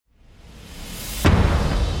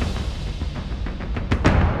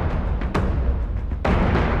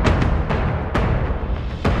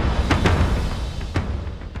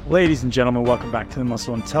Ladies and gentlemen, welcome back to the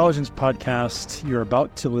Muscle Intelligence Podcast. You're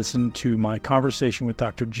about to listen to my conversation with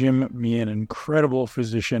Dr. Jim Meehan, an incredible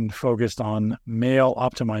physician focused on male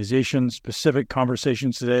optimization, specific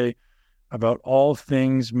conversations today about all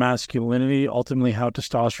things masculinity, ultimately how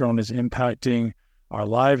testosterone is impacting our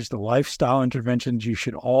lives, the lifestyle interventions you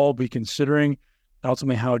should all be considering,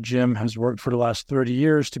 ultimately how Jim has worked for the last 30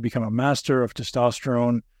 years to become a master of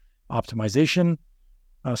testosterone optimization.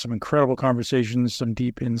 Some incredible conversations, some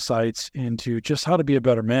deep insights into just how to be a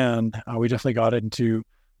better man. We definitely got into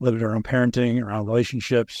a little bit around parenting, around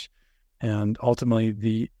relationships, and ultimately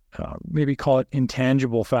the maybe call it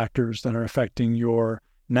intangible factors that are affecting your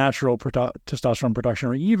natural testosterone production,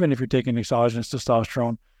 or even if you're taking exogenous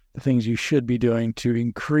testosterone, the things you should be doing to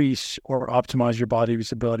increase or optimize your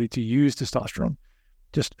body's ability to use testosterone.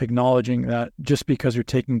 Just acknowledging that just because you're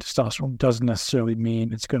taking testosterone doesn't necessarily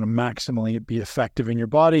mean it's going to maximally be effective in your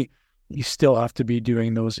body. You still have to be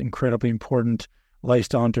doing those incredibly important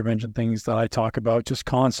lifestyle intervention things that I talk about just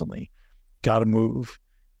constantly. Got to move.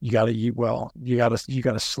 You got to eat well. You got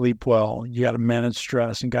to sleep well. You got to manage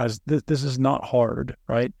stress. And guys, this is not hard,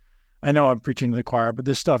 right? I know I'm preaching to the choir, but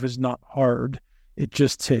this stuff is not hard. It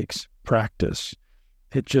just takes practice.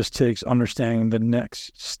 It just takes understanding the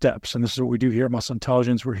next steps. And this is what we do here at Muscle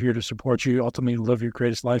Intelligence. We're here to support you, ultimately live your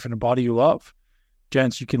greatest life in a body you love.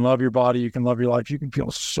 Gents, you can love your body. You can love your life. You can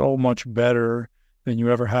feel so much better than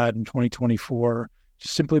you ever had in 2024,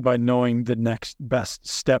 just simply by knowing the next best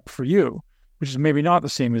step for you, which is maybe not the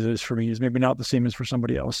same as it is for me, is maybe not the same as for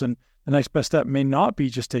somebody else. And the next best step may not be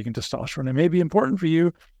just taking testosterone. It may be important for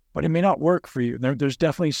you, but it may not work for you. There's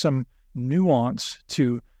definitely some nuance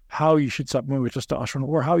to how you should supplement with testosterone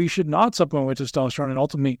or how you should not supplement with testosterone, and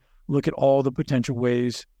ultimately look at all the potential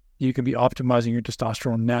ways you can be optimizing your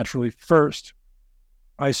testosterone naturally. First,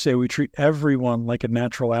 I say we treat everyone like a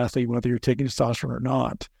natural athlete, whether you're taking testosterone or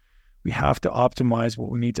not. We have to optimize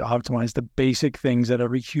what we need to optimize, the basic things that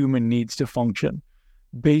every human needs to function.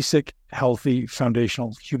 Basic, healthy,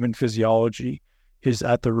 foundational human physiology is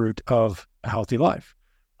at the root of a healthy life.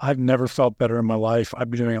 I've never felt better in my life. I've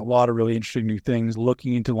been doing a lot of really interesting new things,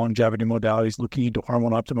 looking into longevity modalities, looking into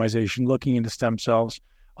hormone optimization, looking into stem cells,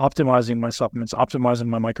 optimizing my supplements, optimizing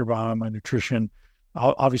my microbiome, my nutrition,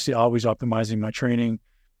 obviously always optimizing my training.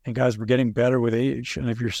 And guys, we're getting better with age. And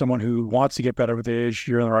if you're someone who wants to get better with age,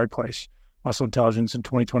 you're in the right place. Muscle Intelligence in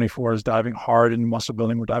 2024 is diving hard into muscle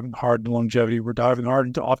building. We're diving hard into longevity. We're diving hard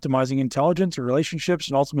into optimizing intelligence or relationships,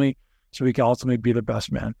 and ultimately, so we can ultimately be the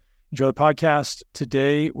best man. Enjoy the podcast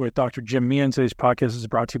today with Dr. Jim Meehan. Today's podcast is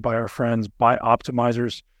brought to you by our friends,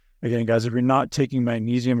 Optimizers. Again, guys, if you're not taking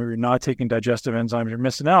magnesium, if you're not taking digestive enzymes, you're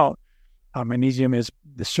missing out. Magnesium is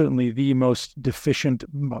certainly the most deficient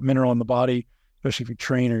mineral in the body, especially if you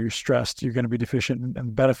train or you're stressed, you're going to be deficient. And the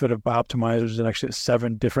benefit of Optimizers is actually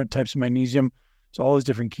 7 different types of magnesium. So all these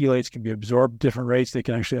different chelates can be absorbed at different rates. They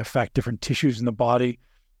can actually affect different tissues in the body.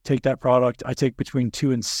 Take that product. I take between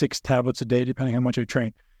 2 and 6 tablets a day, depending on how much I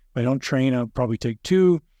train. If I don't train, I'll probably take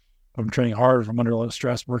 2. If I'm training hard, if I'm under a lot of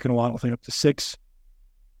stress, working a lot, I'll take up to 6.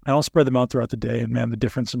 And I'll spread them out throughout the day. And man, the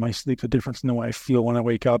difference in my sleep, the difference in the way I feel when I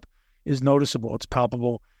wake up is noticeable. It's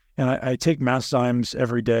palpable. And I take masszymes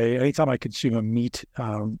every day. Anytime I consume a meat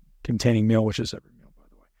containing meal, which is every meal,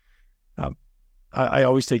 by the way, I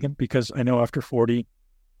always take them because I know after 40,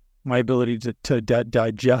 my ability to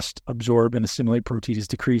digest, absorb, and assimilate protein is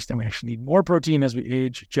decreased. And we actually need more protein as we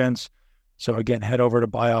age, gents. So again, head over to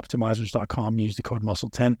buyoptimizers.com, use the code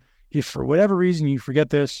MUSCLE10. If for whatever reason you forget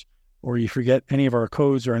this, or you forget any of our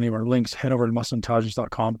codes or any of our links, head over to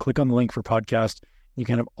muscleintelligence.com, click on the link for podcast. You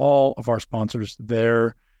can have all of our sponsors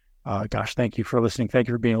there. Gosh, thank you for listening. Thank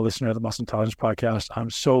you for being a listener to the Muscle Intelligence Podcast. I'm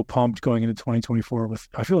so pumped going into 2024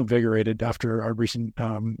 I feel invigorated after our recent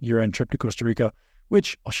year-end trip to Costa Rica,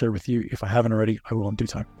 which I'll share with you. If I haven't already, I will in due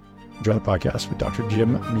time. Enjoy the podcast with Dr.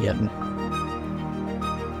 Jim Meehan.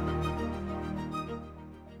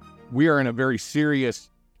 We are in a very serious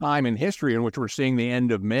time in history in which we're seeing the end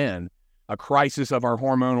of men, a crisis of our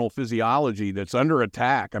hormonal physiology that's under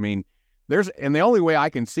attack. I mean, and the only way I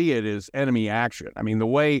can see it is enemy action. I mean, the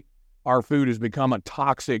way our food has become a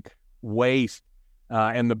toxic waste,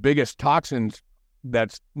 and the biggest toxins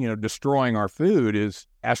that's, destroying our food is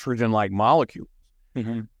estrogen-like molecules.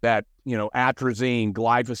 Mm-hmm. That, atrazine,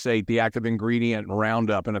 glyphosate, the active ingredient,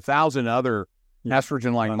 Roundup, and 1,000 other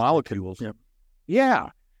estrogen-like molecules. Yep.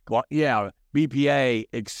 Yeah, BPA,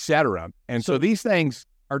 etc. And so these things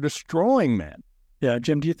are destroying men. Yeah,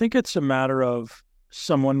 Jim, do you think it's a matter of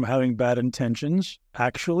someone having bad intentions,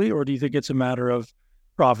 actually, or do you think it's a matter of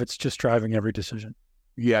profits just driving every decision?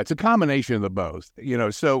 Yeah, it's a combination of the both.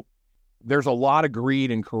 So there's a lot of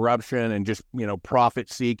greed and corruption and just,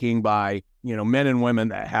 profit seeking by, men and women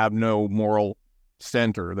that have no moral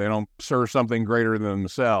center. They don't serve something greater than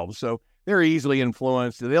themselves. So they're easily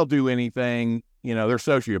influenced. They'll do anything, they're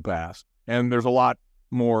sociopaths. And there's a lot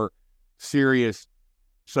more serious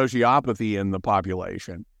sociopathy in the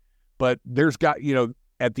population. But there's got,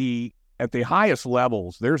 at the highest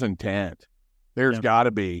levels, there's intent. There's got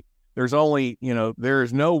to be. There's only,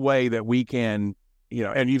 there's no way that we can,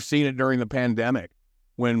 and you've seen it during the pandemic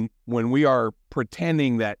when we are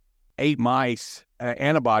pretending that 8 mice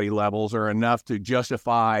antibody levels are enough to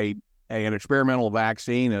justify an experimental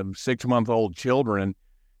vaccine of 6-month-old children.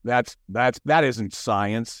 That isn't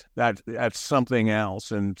science. That's something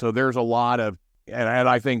else. And so there's a lot of, and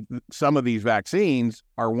I think some of these vaccines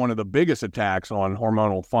are one of the biggest attacks on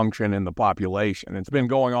hormonal function in the population. It's been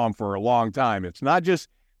going on for a long time. It's not just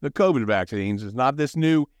the COVID vaccines. It's not this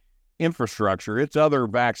new infrastructure. It's other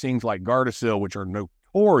vaccines like Gardasil, which are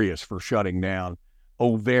notorious for shutting down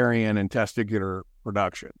ovarian and testicular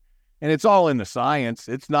production. And it's all in the science.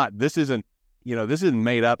 This isn't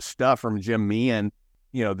made up stuff from Jim Meehan.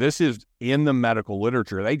 This is in the medical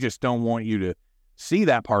literature. They just don't want you to see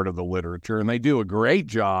that part of the literature, and they do a great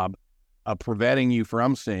job of preventing you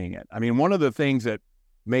from seeing it. I mean, one of the things that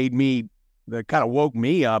kind of woke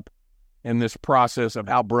me up in this process of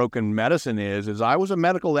how broken medicine is I was a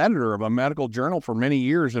medical editor of a medical journal for many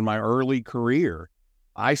years in my early career.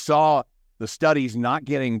 I saw the studies not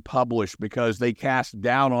getting published because they cast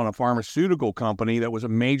doubt on a pharmaceutical company that was a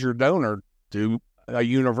major donor to a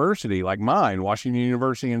university like mine, Washington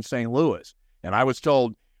University in St. Louis. And I was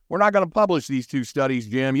told, we're not going to publish these 2 studies,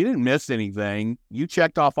 Jim. You didn't miss anything. You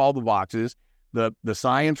checked off all the boxes. The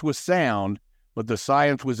science was sound, but the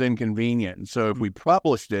science was inconvenient. And so if we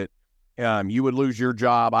published it, you would lose your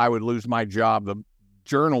job. I would lose my job. The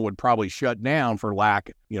journal would probably shut down for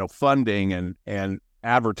lack, funding and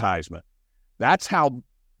advertisement. That's how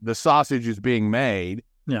the sausage is being made.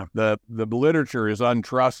 Yeah. The literature is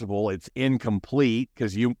untrustable. It's incomplete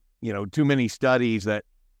because too many studies that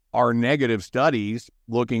are negative studies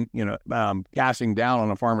looking, casting down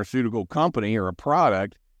on a pharmaceutical company or a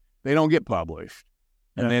product, they don't get published.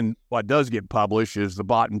 And then what does get published is the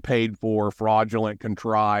bought and paid for, fraudulent,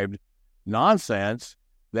 contrived nonsense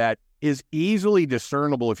that is easily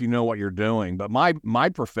discernible if you know what you're doing. But my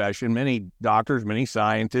profession, many doctors, many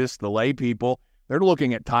scientists, the lay people, they're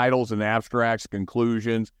looking at titles and abstracts,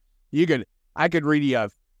 conclusions. I could read you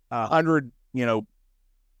 100,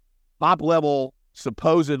 top level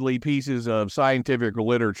supposedly pieces of scientific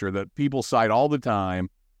literature that people cite all the time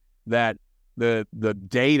that the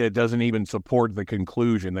data doesn't even support the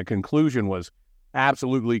conclusion. The conclusion was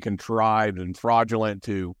absolutely contrived and fraudulent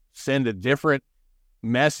to send a different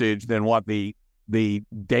message than what the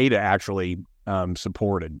data actually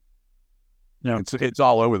supported. Yeah, it's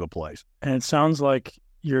all over the place. And it sounds like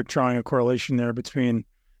you're drawing a correlation there between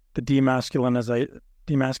the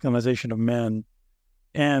demasculinization of men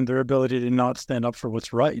and their ability to not stand up for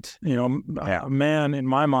what's right. A man, in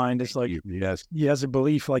my mind, is like, yes, he has a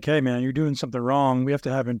belief like, hey, man, you're doing something wrong. We have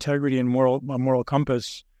to have integrity and a moral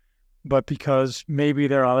compass. But because maybe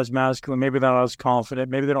they're not as masculine, maybe they're not as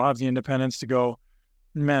confident, maybe they don't have the independence to go,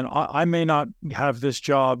 man, I may not have this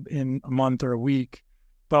job in a month or a week,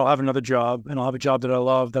 but I'll have another job, and I'll have a job that I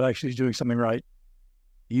love that actually is doing something right.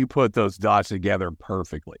 You put those dots together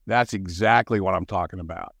perfectly. That's exactly what I'm talking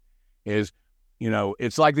about. It's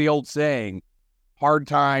like the old saying, hard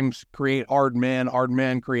times create hard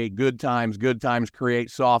men create good times create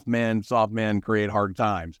soft men create hard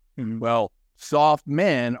times. Mm-hmm. Well, soft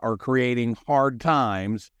men are creating hard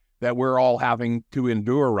times that we're all having to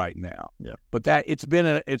endure right now. Yeah. But it's been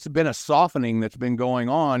a softening that's been going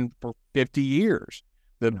on for 50 years.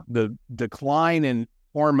 The decline in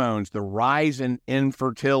hormones, the rise in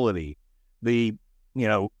infertility, the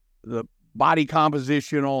body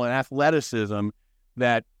compositional and athleticism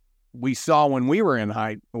that we saw when we were in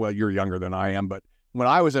well, you're younger than I am, but when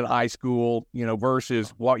I was in high school,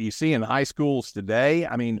 versus what you see in high schools today,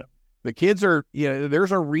 I mean, the kids are,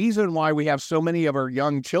 there's a reason why we have so many of our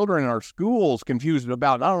young children in our schools confused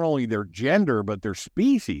about not only their gender, but their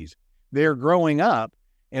species. They're growing up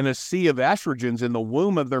in a sea of estrogens in the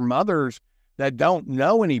womb of their mothers that don't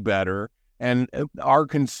know any better and are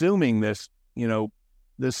consuming this,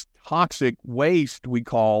 this toxic waste we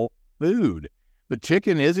call food. The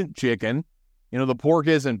chicken isn't chicken, the pork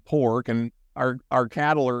isn't pork, and our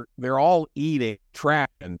cattle they're all eating trash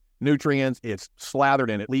and nutrients. It's slathered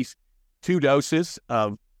in at least 2 doses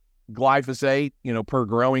of glyphosate, per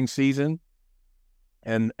growing season.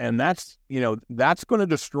 And that's, that's going to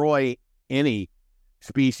destroy any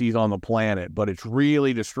species on the planet, but it's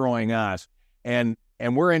really destroying us. And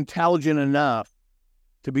we're intelligent enough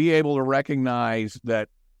to be able to recognize that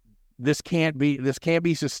this can't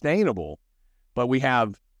be sustainable. But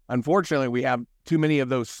unfortunately, we have too many of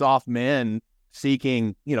those soft men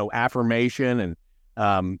seeking, affirmation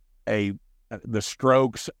and the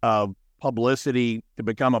strokes of publicity to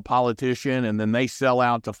become a politician, and then they sell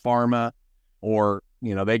out to pharma, or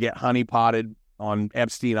they get honeypotted on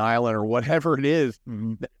Epstein Island or whatever it is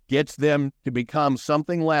that gets them to become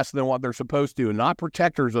something less than what they're supposed to, and not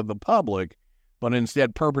protectors of the public, but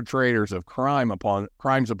instead perpetrators of crimes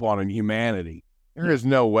upon humanity. There is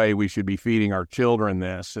no way we should be feeding our children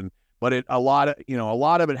this, but a lot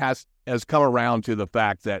of it has come around to the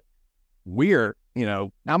fact that we're,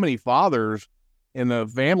 how many fathers in the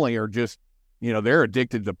family are just, they're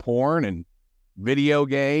addicted to porn and video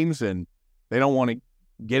games, and they don't want to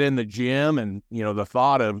get in the gym, and, the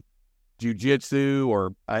thought of jujitsu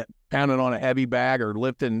or pounding on a heavy bag or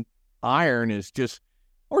lifting iron is just,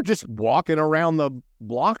 or just walking around the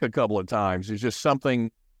block a couple of times is just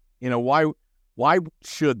something, why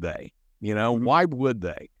should they? Why would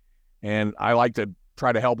they? And I like to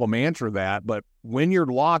try to help them answer that. But when you're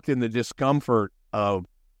locked in the discomfort of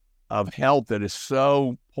health that is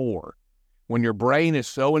so poor, when your brain is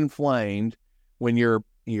so inflamed, when you're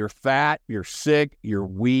fat, you're sick, you're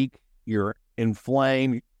weak, you're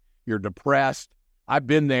inflamed, you're depressed. I've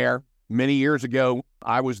been there many years ago.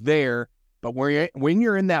 I was there. But when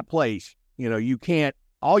you're in that place, you can't,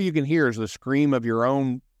 all you can hear is the scream of your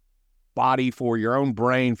own body for your own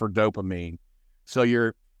brain for dopamine. So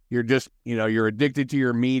you're just, you're addicted to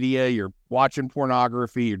your media, you're watching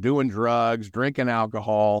pornography, you're doing drugs, drinking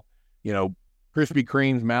alcohol, Krispy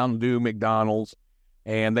Kremes, Mountain Dew, McDonald's,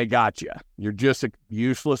 and they got you. You're just a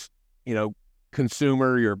useless,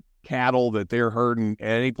 consumer. You're cattle that they're herding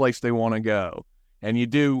any place they want to go. And you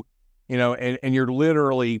do, and you're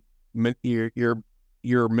literally, you're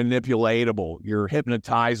manipulatable, you're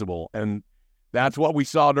hypnotizable. And that's what we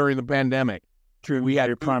saw during the pandemic. True. We had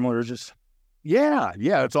your primal urges. Yeah.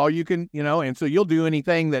 It's all you can, and so you'll do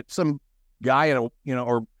anything that some guy in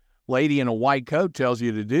or lady in a white coat tells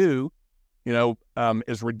you to do,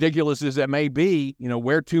 as ridiculous as that may be,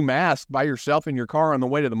 wear 2 masks by yourself in your car on the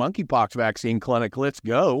way to the monkeypox vaccine clinic. Let's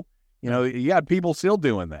go. You got people still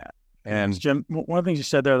doing that. And Jim, one of the things you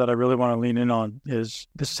said there that I really want to lean in on is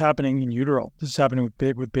this is happening in utero. This is happening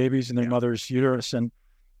with babies in their mother's uterus. And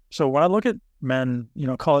so when I look at men,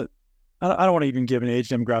 call it, I don't want to even give an age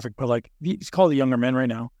demographic, but like it's called the younger men right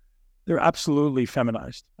now. They're absolutely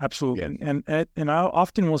feminized. Absolutely. Yeah. And I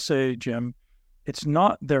often will say, Jim, it's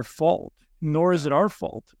not their fault, nor is it our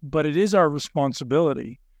fault, but it is our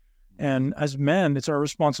responsibility. And as men, it's our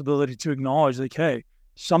responsibility to acknowledge, like, hey,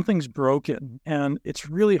 something's broken. And it's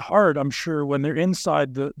really hard, I'm sure, when they're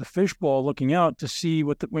inside the fishbowl looking out to see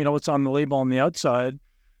what's on the label on the outside.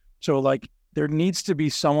 So like there needs to be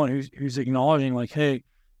someone who's acknowledging, like, hey,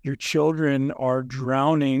 your children are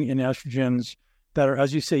drowning in estrogens that are,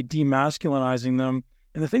 as you say, demasculinizing them.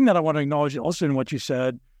 And the thing that I want to acknowledge also in what you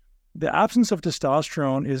said, the absence of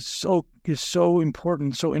testosterone is so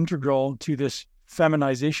important, so integral to this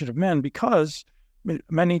feminization of men, because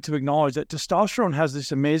men need to acknowledge that testosterone has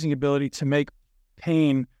this amazing ability to make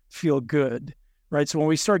pain feel good, right? So when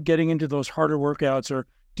we start getting into those harder workouts or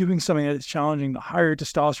doing something that's challenging, the higher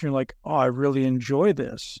testosterone, like, oh, I really enjoy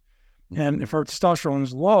this. And if our testosterone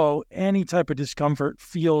is low, any type of discomfort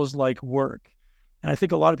feels like work. And I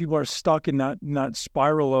think a lot of people are stuck in that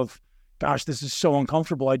spiral of, gosh, this is so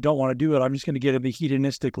uncomfortable. I don't want to do it. I'm just going to get in the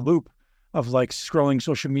hedonistic loop of like scrolling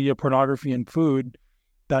social media, pornography, and food.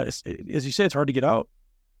 That is, as you say, it's hard to get out.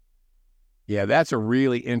 Yeah, that's a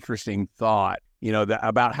really interesting thought,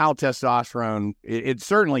 about how testosterone, it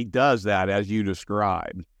certainly does that as you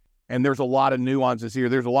described. And there's a lot of nuances here.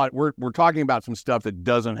 There's a lot, we're talking about some stuff that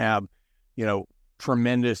doesn't have,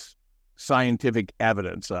 tremendous scientific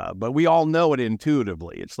evidence of, but we all know it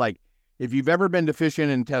intuitively. It's like, if you've ever been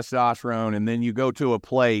deficient in testosterone and then you go to a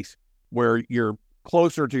place where you're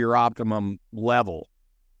closer to your optimum level,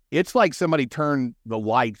 it's like somebody turned the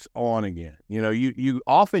lights on again. You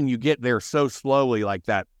often you get there so slowly, like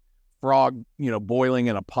that frog, boiling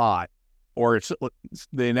in a pot, or it's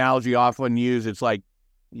the analogy often used. It's like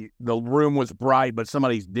the room was bright, but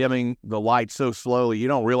somebody's dimming the light so slowly, you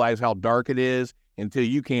don't realize how dark it is until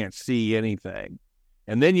you can't see anything.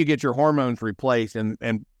 And then you get your hormones replaced, and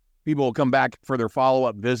people will come back for their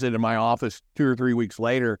follow-up visit in my office 2 or 3 weeks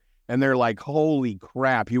later, and they're like, holy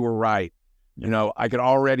crap, you were right. I could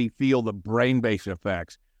already feel the brain-based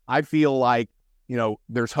effects. I feel like,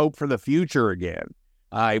 there's hope for the future again.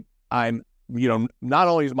 I'm not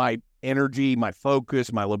only is my energy, my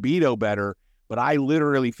focus, my libido better, but I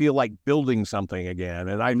literally feel like building something again.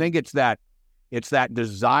 And I think it's that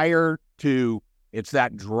desire it's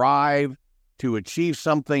that drive to achieve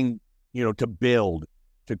something, to build,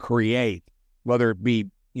 to create, whether it be,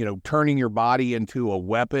 turning your body into a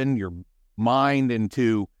weapon, your mind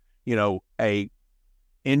into, a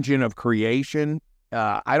engine of creation.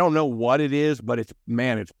 I don't know what it is, but it's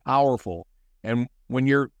powerful. And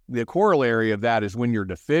the corollary of that is when you're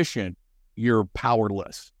deficient, you're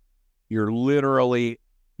powerless. You're literally,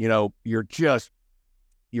 you're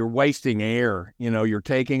wasting air, you're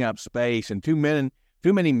taking up space. And too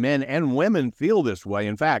many men and women feel this way.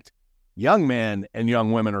 In fact, young men and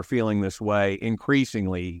young women are feeling this way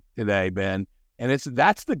increasingly today, Ben. And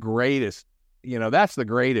that's the greatest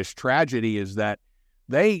tragedy, is that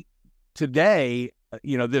today,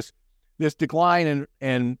 this decline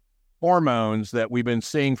in hormones that we've been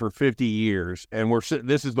seeing for 50 years, and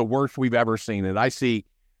this is the worst we've ever seen it. I see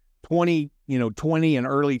 20 and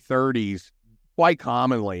early 30s quite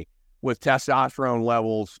commonly with testosterone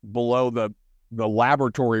levels below the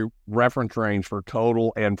laboratory reference range for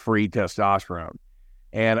total and free testosterone.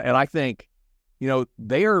 And I think,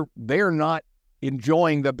 they are not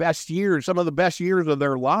enjoying some of the best years of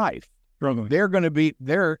their life. They're going to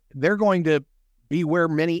be where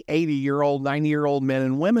many 80-year-old, 90-year-old men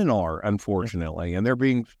and women are, unfortunately,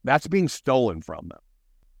 and that's being stolen from them.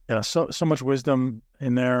 Yeah, so much wisdom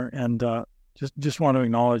in there, and just want to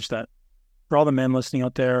acknowledge that for all the men listening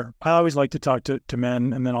out there. I always like to talk to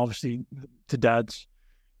men, and then obviously to dads,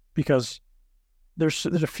 because there's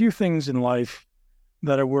a few things in life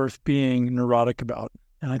that are worth being neurotic about,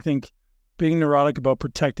 and I think being neurotic about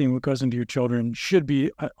protecting what goes into your children should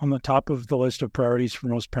be on the top of the list of priorities for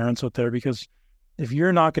most parents out there, because if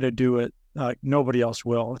you're not going to do it, nobody else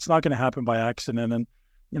will. It's not going to happen by accident. And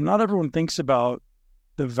not everyone thinks about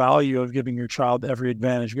the value of giving your child every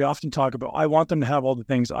advantage. We often talk about, I want them to have all the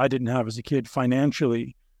things I didn't have as a kid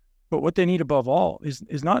financially, but what they need above all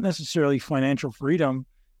is not necessarily financial freedom.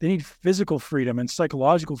 They need physical freedom and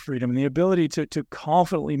psychological freedom and the ability to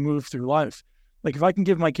confidently move through life. Like if I can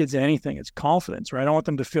give my kids anything, it's confidence, right? I want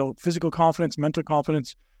them to feel physical confidence, mental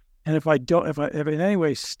confidence. And if I in any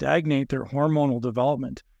way stagnate their hormonal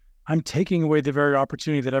development, I'm taking away the very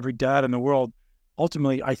opportunity that every dad in the world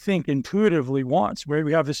ultimately, I think, intuitively wants, where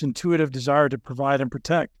we have this intuitive desire to provide and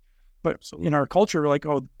protect. But Absolutely. In our culture, we're like,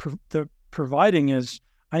 the providing is,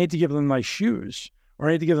 I need to give them nice shoes, or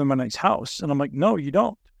I need to give them a nice house. And I'm like, no, you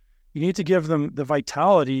don't. You need to give them the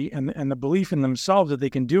vitality and the belief in themselves that they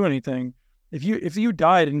can do anything. If you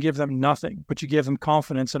died and give them nothing, but you give them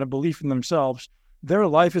confidence and a belief in themselves, their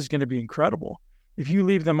life is going to be incredible. If you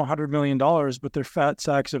leave them $100 million, but they're fat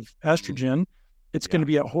sacks of estrogen, it's going to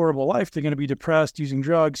be a horrible life. They're going to be depressed, using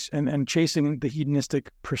drugs, and chasing the hedonistic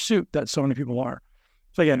pursuit that so many people are.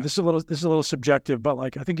 So again, this is a little subjective, but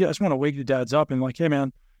like I think I just want to wake the dads up and like, hey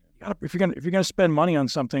man, if you're gonna spend money on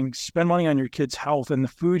something, spend money on your kids' health and the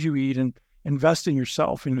food you eat, and invest in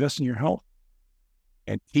yourself, invest in your health,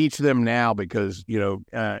 and teach them now, because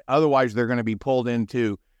otherwise they're going to be pulled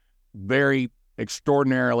into very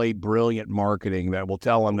extraordinarily brilliant marketing that will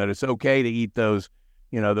tell them that it's okay to eat those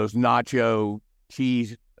nacho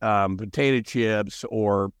cheese potato chips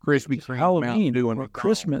or Krispy Kreme, Halloween, or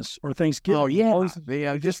Christmas, or Thanksgiving. Oh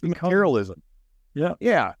yeah, just materialism.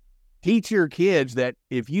 Yeah. Teach your kids that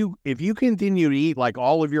if you continue to eat like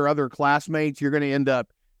all of your other classmates, you're going to end up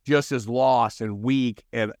just as lost and weak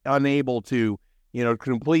and unable to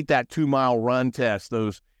complete that 2-mile run test.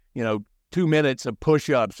 Those 2 minutes of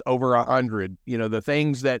push-ups over 100. The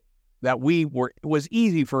things that was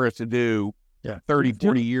easy for us to do 30,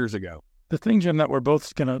 40 years ago. The thing, Jim, that we're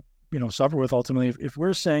both going to suffer with ultimately, if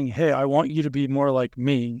we're saying, hey, I want you to be more like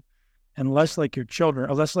me and less like your children,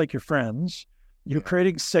 or less like your friends, you're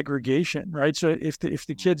creating segregation, right? So if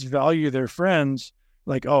the kids value their friends,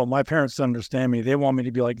 like, oh, my parents don't understand me, they want me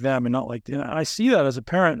to be like them and not like them. I see that as a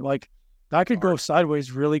parent, like that could go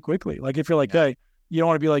sideways really quickly. Like if you're like, hey, you don't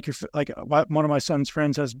want to be like one of my son's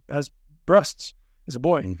friends has breasts as a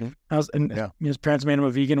boy. Mm-hmm. His parents made him a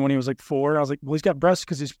vegan when he was like 4. I was like, well, he's got breasts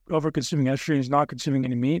because he's over consuming estrogen. He's not consuming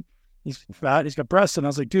any meat. He's fat. He's got breasts. And I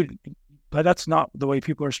was like, dude, but that's not the way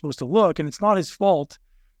people are supposed to look. And it's not his fault.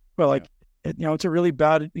 But like, it's a really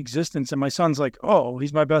bad existence. And my son's like, oh,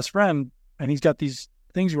 he's my best friend. And he's got these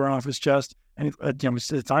things wearing off his chest. And at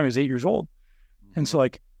the time he was 8 years old. Mm-hmm. And so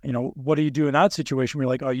like, what do you do in that situation where you're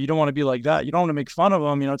like, oh, you don't want to be like that. You don't want to make fun of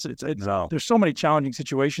them. No. There's so many challenging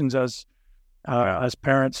situations as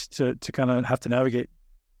parents to kind of have to navigate.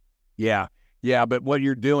 Yeah. But what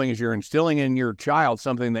you're doing is you're instilling in your child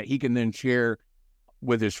something that he can then share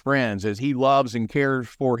with his friends, as he loves and cares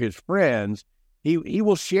for his friends, he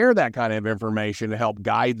will share that kind of information to help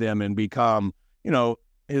guide them and become,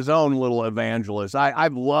 his own little evangelist.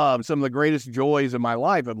 I've loved some of the greatest joys of my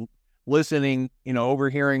life of listening,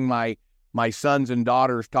 overhearing my sons and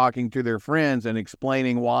daughters talking to their friends and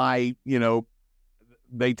explaining why,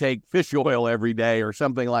 they take fish oil every day or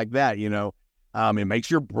something like that. It makes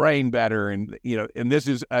your brain better. And, and this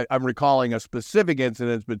is, I'm recalling a specific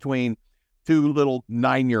incident between two little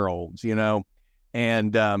 9-year-olds,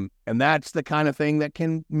 and that's the kind of thing that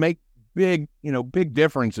can make big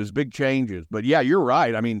differences, big changes. But yeah, you're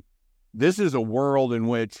right. I mean, this is a world in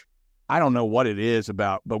which I don't know what it is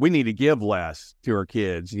about, but we need to give less to our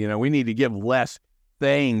kids. We need to give less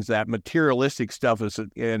things, that materialistic stuff is,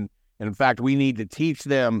 and in fact, we need to teach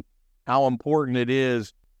them how important it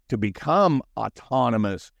is to become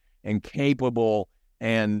autonomous and capable.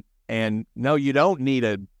 And no, you don't need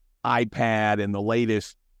an iPad and the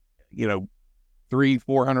latest,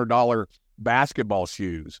 $300-$400 basketball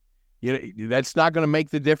shoes. That's not going to make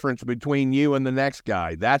the difference between you and the next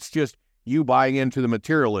guy. That's just you buying into the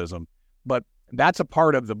materialism. But that's a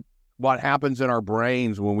part of what happens in our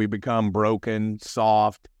brains when we become broken,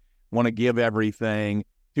 soft, want to give everything.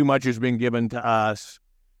 Too much has been given to us.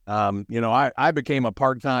 I became a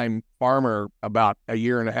part-time farmer about a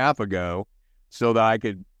year and a half ago so that I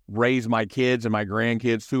could raise my kids and my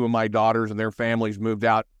grandkids. Two of my daughters and their families moved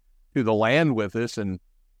out to the land with us, and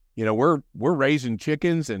we're raising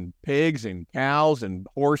chickens and pigs and cows and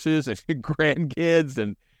horses and grandkids,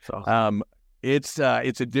 and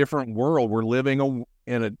it's a different world. We're living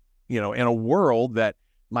in a world that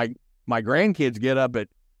my grandkids get up at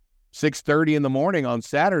 6:30 in the morning on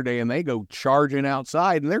Saturday and they go charging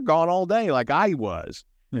outside and they're gone all day like I was.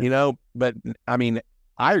 But I mean,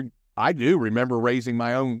 I do remember raising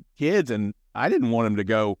my own kids, and I didn't want them to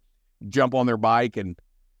go jump on their bike and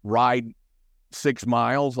ride 6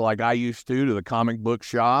 miles like I used to the comic book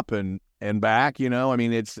shop and back. I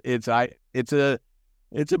mean, it's a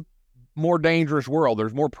more dangerous world.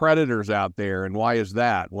 There's more predators out there, and why is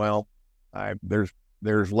that? Well,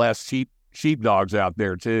 there's less sheepdogs out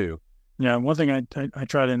there too. Yeah, one thing I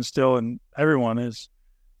try to instill in everyone is,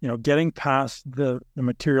 getting past the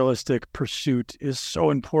materialistic pursuit is so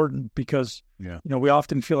important because, we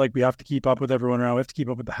often feel like we have to keep up with everyone around. We have to keep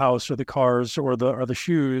up with the house or the cars or the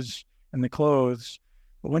shoes and the clothes.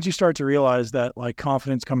 But once you start to realize that like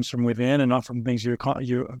confidence comes from within and not from things you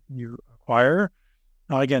acquire,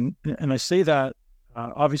 again, and I say that,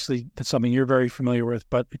 obviously that's something you're very familiar with,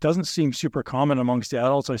 but it doesn't seem super common amongst the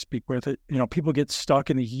adults I speak with. People get stuck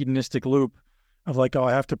in the hedonistic loop of like, oh,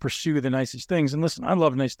 I have to pursue the nicest things. And listen, I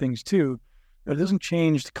love nice things too, but it doesn't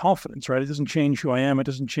change the confidence, right? It doesn't change who I am. It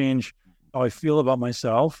doesn't change how I feel about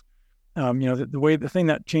myself. The thing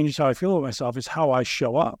that changes how I feel about myself is how I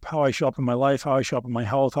show up in my life, how I show up in my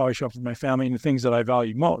health, how I show up in my family, and the things that I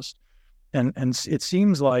value most. And it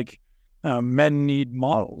seems like men need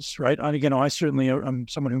models, right? And again, I certainly am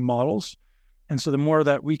someone who models. And so the more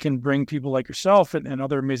that we can bring people like yourself and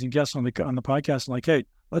other amazing guests on the podcast, like, hey,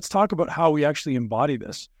 let's talk about how we actually embody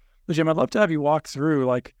this. So Jim, I'd love to have you walk through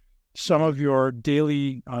like some of your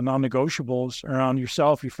daily non-negotiables around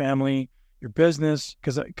yourself, your family, your business,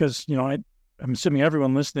 because I'm assuming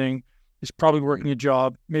everyone listening is probably working a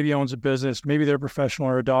job, maybe owns a business, maybe they're a professional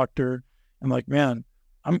or a doctor. I'm like, man,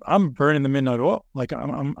 I'm burning the midnight oil. Like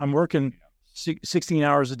I'm working 16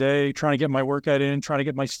 hours a day, trying to get my workout in, trying to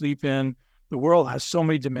get my sleep in. The world has so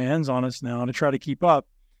many demands on us now to try to keep up.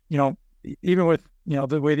 Even with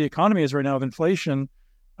the way the economy is right now with inflation,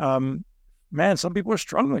 man, some people are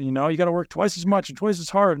struggling. You got to work twice as much and twice as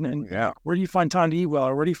hard. And where do you find time to eat well,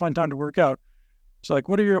 or where do you find time to work out? So, like,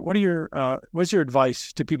 what's your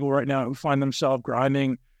advice to people right now who find themselves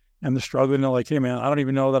grinding and they're struggling? They're like, hey, man, I don't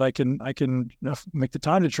even know that I can make the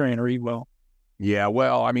time to train or eat well. Yeah,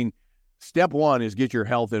 well, I mean, step one is get your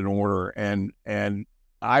health in order, and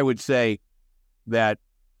I would say that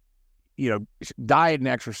diet and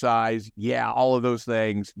exercise, all of those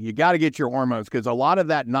things. You got to get your hormones, because a lot of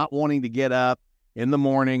that not wanting to get up in the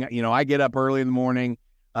morning. I get up early in the morning.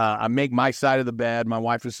 I make my side of the bed. My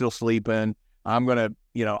wife is still sleeping. I'm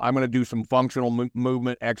gonna do some functional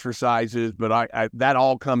movement exercises, but I that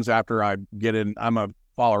all comes after I get in. I'm a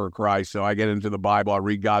follower of Christ, so I get into the Bible. I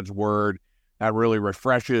read God's Word. That really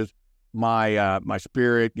refreshes my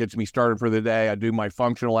spirit, gets me started for the day. I do my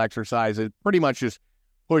functional exercises, pretty much just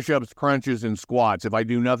push-ups, crunches, and squats. If I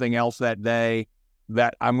do nothing else that day,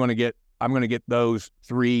 that I'm gonna get those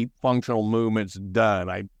 3 functional movements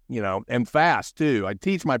done. And fast too. I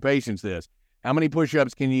teach my patients this. How many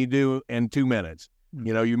push-ups can you do in 2 minutes?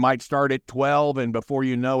 You know, you might start at 12 and before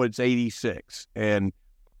you know it's 86. And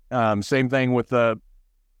same thing with the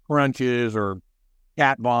crunches or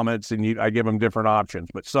cat vomits, and I give them different options,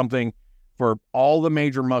 but something for all the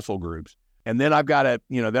major muscle groups. And then I've got to,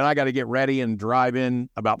 then I got to get ready and drive in,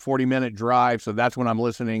 about 40-minute drive. So that's when I'm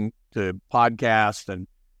listening to podcasts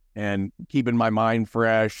and keeping my mind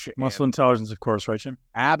fresh. Muscle intelligence, of course, right, Jim?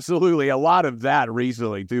 Absolutely. A lot of that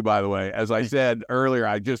recently too, by the way. As I said earlier,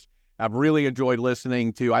 I've really enjoyed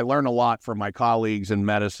listening to, I learn a lot from my colleagues in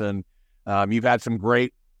medicine. You've had some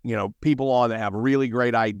great, people on that have really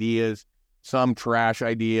great ideas, some trash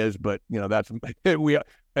ideas, but that's,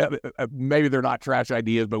 maybe they're not trash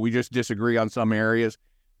ideas, but we just disagree on some areas.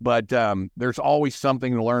 But there's always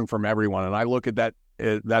something to learn from everyone. And I look at that,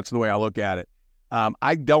 that's the way I look at it.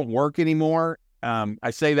 I don't work anymore. I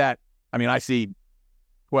say that, I see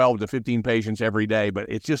 12 to 15 patients every day, but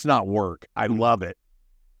it's just not work. I love it.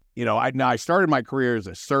 I started my career as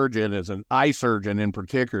a surgeon, as an eye surgeon in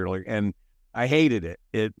particular, and I hated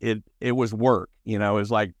it. It was work. It was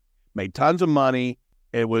like, made tons of money.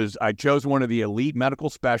 I chose one of the elite medical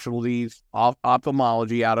specialties,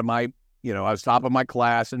 ophthalmology, out of my, I was top of my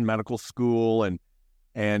class in medical school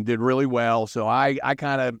and did really well. So I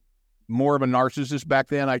kind of, more of a narcissist back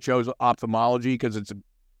then. I chose ophthalmology because it's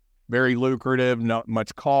very lucrative, not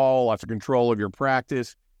much call, lots of control of your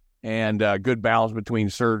practice, and good balance between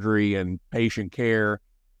surgery and patient care.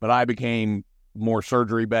 But I became more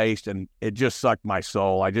surgery-based, and it just sucked my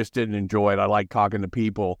soul. I just didn't enjoy it. I like talking to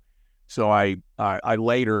people. So I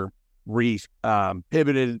later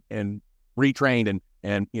pivoted and retrained,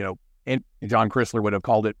 and John Chrysler would have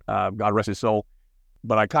called it, God rest his soul.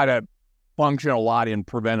 But I kind of function a lot in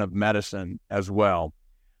preventive medicine as well.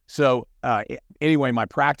 So anyway, my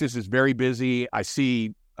practice is very busy.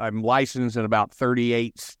 I'm licensed in about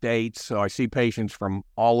 38 states, so I see patients from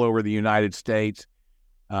all over the United States.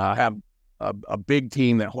 I have a big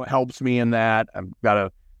team that helps me in that. I've got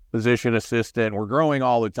a physician assistant. We're growing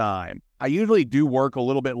all the time. I usually do work a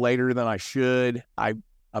little bit later than I should.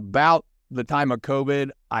 About the time of COVID,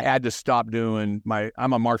 I had to stop doing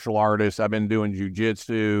I'm a martial artist. I've been doing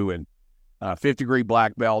jujitsu and 50-degree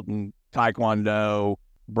black belt in Taekwondo,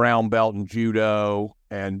 brown belt in judo,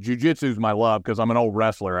 and jujitsu is my love because I'm an old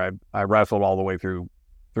wrestler. I wrestled all the way through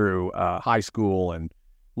high school and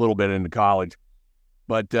a little bit into college.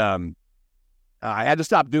 But I had to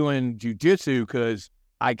stop doing jujitsu because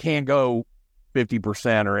I can't go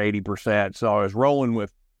 50% or 80%. So I was rolling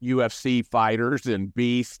with UFC fighters and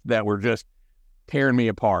beasts that were just tearing me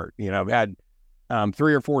apart. I've had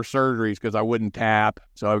 3 or 4 surgeries because I wouldn't tap.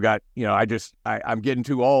 So I've got, I'm getting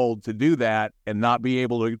too old to do that and not be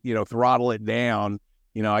able to, throttle it down.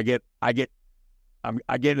 I get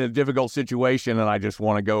in a difficult situation and I just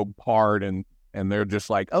want to go hard, and they're just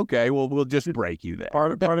like, okay, well, we'll just break you there.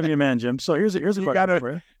 Part of you, man, Jim. So here's a question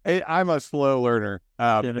for you. I'm a slow learner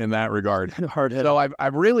in that regard. Hard-headed. So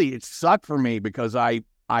I've really, it sucked for me because I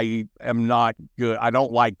am not good. I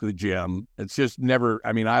don't like the gym. It's just never,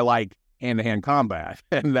 I like hand-to-hand combat.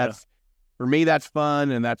 And for me, that's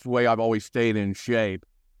fun. And that's the way I've always stayed in shape.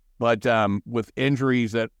 But with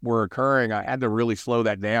injuries that were occurring, I had to really slow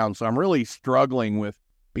that down. So I'm really struggling with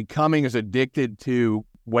becoming as addicted to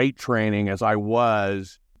weight training as I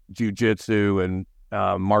was jiu-jitsu and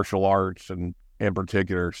martial arts and in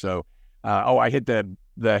particular. So, I hit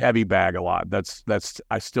the heavy bag a lot. That's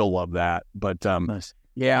I still love that. But nice.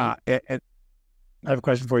 Yeah. I have a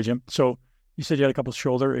question for you, Jim. So you said you had a couple of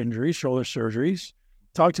shoulder surgeries.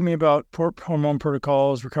 Talk to me about hormone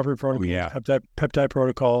protocols, recovery protocols, peptide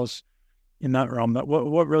protocols in that realm.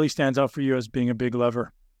 What really stands out for you as being a big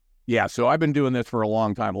lever? Yeah, so I've been doing this for a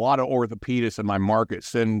long time. A lot of orthopedists in my market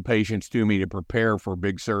send patients to me to prepare for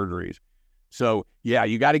big surgeries. So, yeah,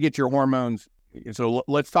 you got to get your hormones. So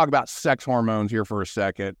let's talk about sex hormones here for a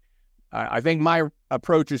second. I think my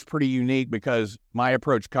approach is pretty unique because my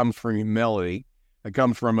approach comes from humility. It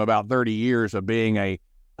comes from about 30 years of being I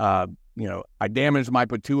damaged my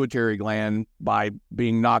pituitary gland by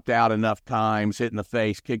being knocked out enough times, hit in the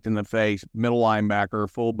face, kicked in the face, middle linebacker,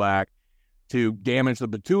 fullback, to damage the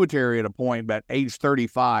pituitary at a point. But age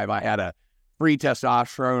 35, I had a free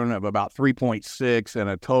testosterone of about 3.6 and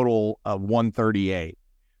a total of 138.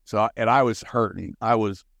 So, and I was hurting. I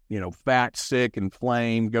was, fat, sick,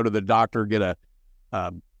 inflamed, go to the doctor, get a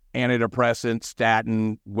antidepressant,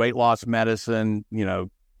 statin, weight loss medicine,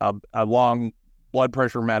 a long blood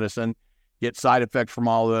pressure medicine, get side effects from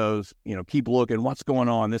all those, keep looking, what's going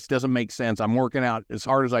on? This doesn't make sense. I'm working out as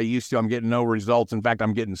hard as I used to. I'm getting no results. In fact,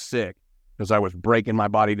 I'm getting sick because I was breaking my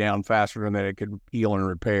body down faster than it could heal and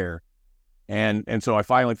repair. And so I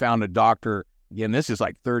finally found a doctor, again, this is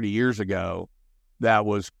like 30 years ago, that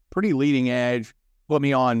was pretty leading edge, put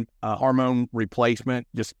me on hormone replacement,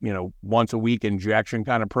 just, once a week injection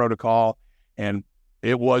kind of protocol. And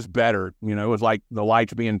it was better. It was like the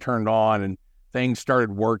lights being turned on and things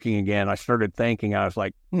started working again. I started thinking, I was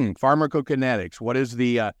like, pharmacokinetics, what is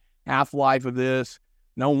the half-life of this?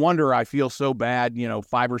 No wonder I feel so bad,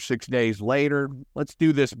 5 or 6 days later. Let's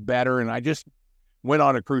do this better. And I just went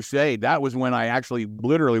on a crusade. That was when I actually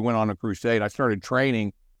literally went on a crusade. I started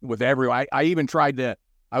training with everyone. I even tried to,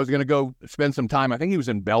 I was going to go spend some time. I think he was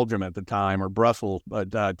in Belgium at the time, or Brussels,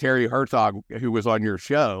 but Terry Herzog, who was on your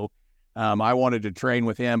show, I wanted to train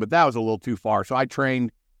with him, but that was a little too far. So I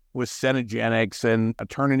trained with Cenogenics and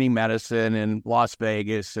Eternity Medicine in Las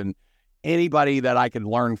Vegas, and anybody that I could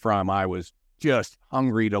learn from. I was just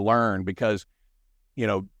hungry to learn because,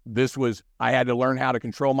 I had to learn how to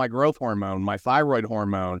control my growth hormone, my thyroid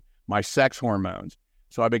hormone, my sex hormones.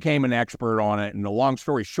 So I became an expert on it. And the long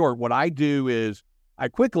story short, what I do is I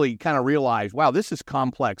quickly kind of realized, wow, this is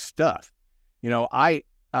complex stuff.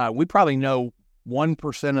 We probably know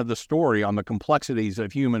 1% of the story on the complexities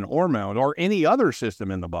of human hormones or any other system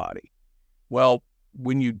in the body. Well,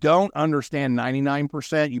 when you don't understand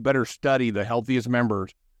 99%, you better study the healthiest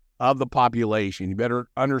members of the population. You better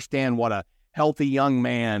understand what a healthy young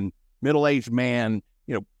man, middle-aged man,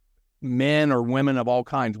 men or women of all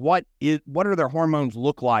kinds, what are their hormones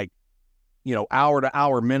look like, hour to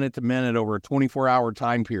hour, minute to minute over a 24-hour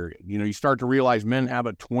time period. You start to realize men have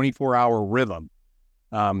a 24-hour rhythm.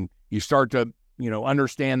 You start to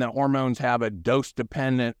understand that hormones have a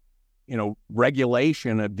dose-dependent,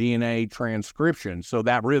 regulation of DNA transcription. So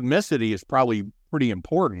that rhythmicity is probably pretty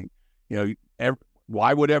important.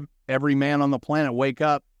 Why would every man on the planet wake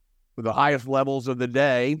up with the highest levels of the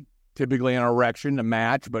day, typically an erection to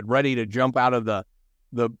match, but ready to jump out of the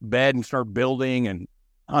bed and start building and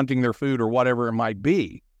hunting their food or whatever it might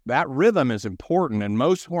be? That rhythm is important, and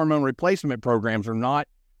most hormone replacement programs are not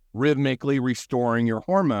rhythmically restoring your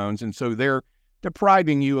hormones, and so they're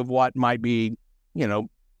depriving you of what might be,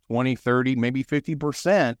 20, 30, maybe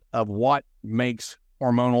 50% of what makes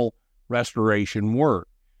hormonal restoration work.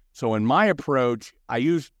 So in my approach, I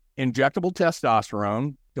use injectable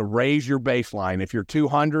testosterone to raise your baseline. If you're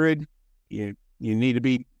 200, you need to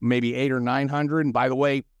be maybe 800 or 900. And by the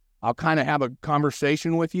way, I'll kind of have a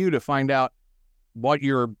conversation with you to find out what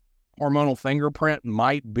your hormonal fingerprint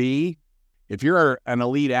might be. If you're an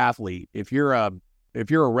elite athlete, if you're a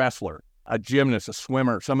wrestler, a gymnast, a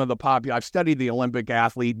swimmer, I've studied the Olympic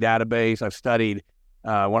athlete database. I've studied,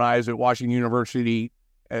 when I was at Washington University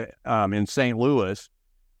in St. Louis,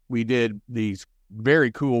 we did these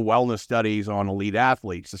very cool wellness studies on elite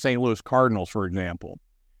athletes, the St. Louis Cardinals, for example.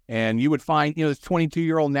 And you would find, this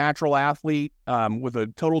 22-year-old natural athlete with a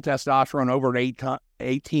total testosterone over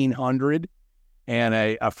 1,800 and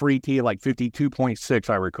a free T of like 52.6,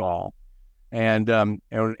 I recall. And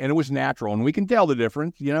it was natural, and we can tell the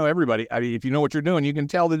difference. Everybody, if you know what you're doing, you can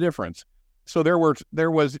tell the difference. So there was,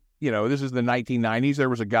 this is the 1990s. There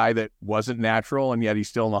was a guy that wasn't natural, and yet he's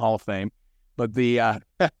still in the Hall of Fame. But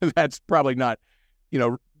that's probably not,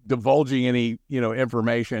 divulging any,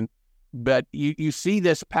 information. But you see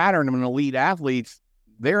this pattern of elite athletes.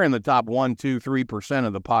 They're in the top 1%, 2%, 3%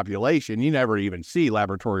 of the population. You never even see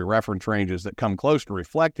laboratory reference ranges that come close to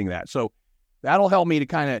reflecting that. So that'll help me to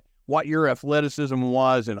kind of, what your athleticism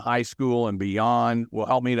was in high school and beyond will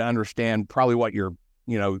help me to understand probably what your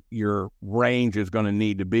range is going to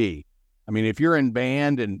need to be. I mean, if you're in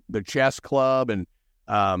band and the chess club and,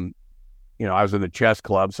 I was in the chess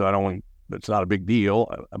club, so it's not a big deal,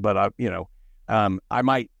 but I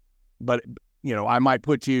might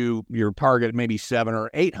put your target at maybe 700 or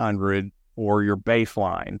 800 for your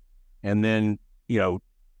baseline, and then,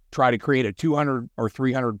 try to create a 200 or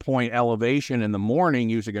 300 point elevation in the morning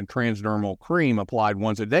using a transdermal cream applied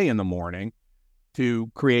once a day in the morning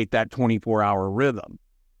to create that 24-hour rhythm.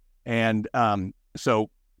 And so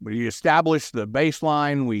we establish the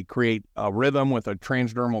baseline, we create a rhythm with a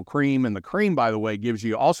transdermal cream, and the cream, by the way,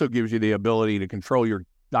 also gives you the ability to control your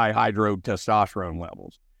dihydrotestosterone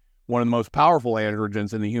levels. One of the most powerful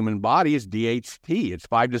androgens in the human body is DHT. It's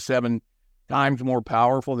 5 to 7 times more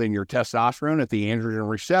powerful than your testosterone at the androgen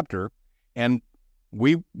receptor. And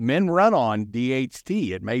men run on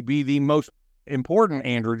DHT. It may be the most important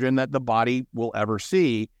androgen that the body will ever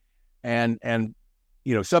see. And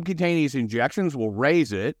subcutaneous injections will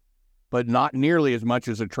raise it, but not nearly as much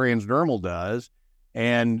as a transdermal does.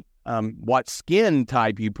 And what skin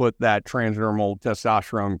type you put that transdermal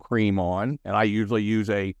testosterone cream on, and I usually use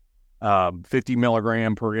a 50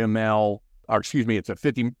 milligram per ml, it's a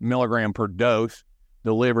 50 milligram per dose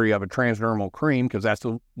delivery of a transdermal cream, because that's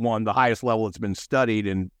the highest level that's been studied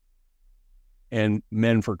in in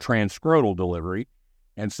men for transscrotal delivery.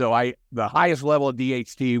 And so the highest level of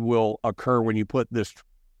DHT will occur when you put this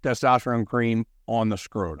testosterone cream on the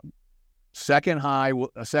scrotum. Second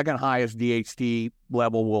highest DHT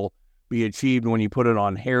level will be achieved when you put it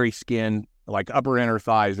on hairy skin, like upper inner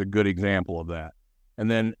thigh is a good example of that. And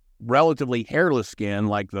then relatively hairless skin,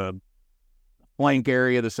 like the flank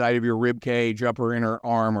area, the side of your rib cage, upper inner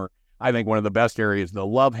arm, or I think one of the best areas, the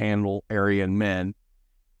love handle area in men,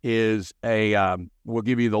 will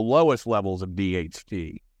give you the lowest levels of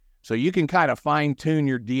DHT. So you can kind of fine tune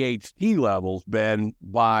your DHT levels, Ben,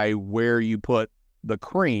 by where you put the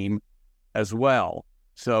cream as well.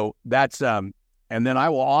 So that's, and then I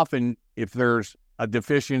will often, if there's a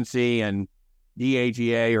deficiency in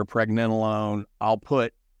DHEA or pregnenolone, I'll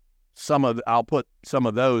put some of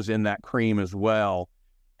those in that cream as well.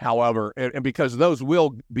 However, and because those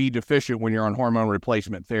will be deficient when you're on hormone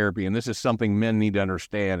replacement therapy, and this is something men need to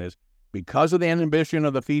understand, is because of the inhibition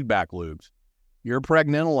of the feedback loops, your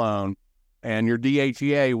pregnenolone and your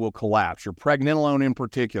DHEA will collapse, your pregnenolone in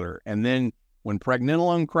particular. And then when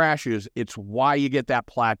pregnenolone crashes, it's why you get that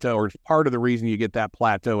plateau, or it's part of the reason you get that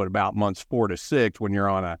plateau at about months 4 to 6 when you're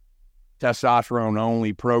on a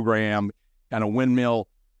testosterone-only program, kind of windmill,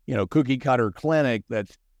 cookie-cutter clinic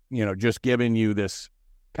that's, just giving you this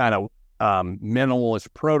kind of minimalist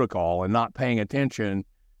protocol and not paying attention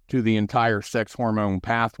to the entire sex hormone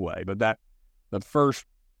pathway. But the first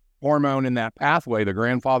hormone in that pathway, the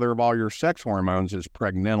grandfather of all your sex hormones, is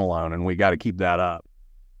pregnenolone, and we got to keep that up.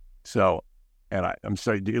 So, and I'm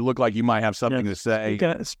sorry, you look like you might have something to say.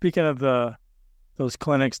 Speaking of those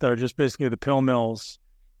clinics that are just basically the pill mills,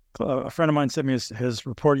 a friend of mine sent me his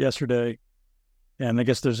report yesterday. And I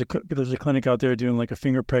guess there's a clinic out there doing like a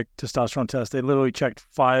finger prick testosterone test. They literally checked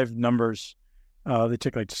 5 numbers. They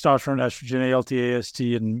checked like testosterone, estrogen, ALT, AST,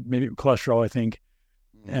 and maybe cholesterol, I think.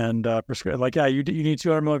 And prescribe you need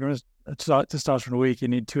 200 milligrams testosterone a week. You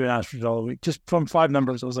need 2 anastrozole a week, just from 5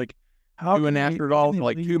 numbers. I was like, how 2 anastrozole,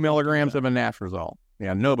 like 2 milligrams of anastrozole.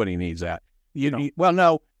 Yeah, nobody needs that.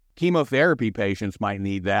 No, chemotherapy patients might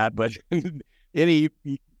need that, but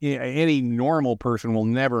any normal person will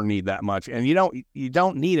never need that much. And you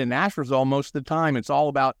don't need anastrozole most of the time. It's all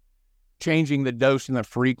about changing the dose and the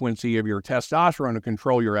frequency of your testosterone to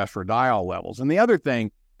control your estradiol levels. And the other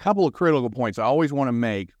thing, a couple of critical points I always want to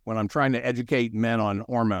make when I'm trying to educate men on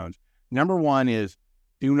hormones. Number one is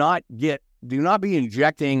do not be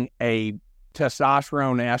injecting a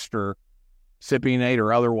testosterone ester, cypionate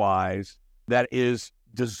or otherwise, that is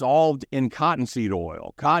dissolved in cottonseed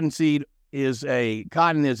oil. Cotton is a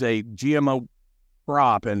GMO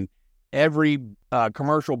crop, and every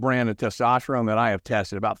commercial brand of testosterone that I have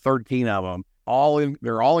tested, about 13 of them,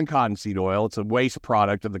 they're all in cottonseed oil. It's a waste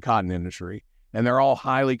product of the cotton industry, and they're all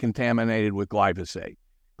highly contaminated with glyphosate.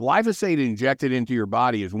 Glyphosate injected into your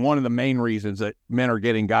body is one of the main reasons that men are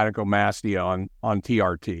getting gynecomastia on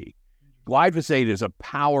TRT. Glyphosate is a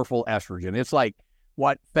powerful estrogen. It's like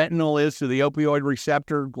what fentanyl is to the opioid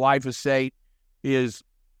receptor. Glyphosate's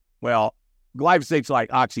like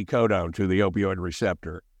oxycodone to the opioid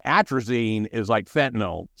receptor. Atrazine is like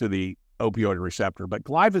fentanyl to the opioid receptor. But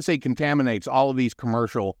glyphosate contaminates all of these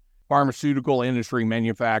commercial pharmaceutical industry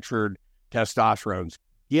manufactured testosterones.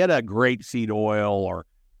 Get a grapeseed oil or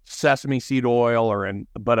sesame seed oil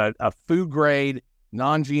but a food grade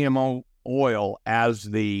non-GMO oil as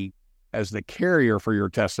the carrier for your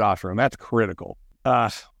testosterone. That's critical.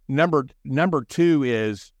 Number 2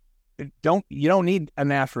 is you don't need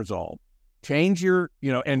anastrozole. Change your,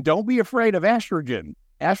 and don't be afraid of estrogen.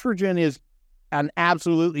 Estrogen is an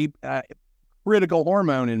absolutely critical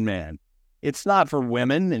hormone in men. It's not for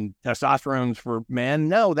women, and testosterone's for men.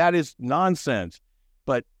 No, that is nonsense.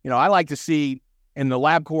 But, I like to see in the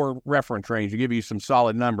LabCorp reference range, to give you some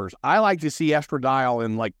solid numbers, I like to see estradiol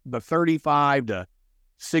in like the 35 to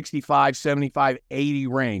 65, 75, 80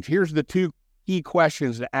 range. Here's the 2 key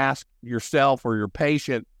questions to ask yourself or your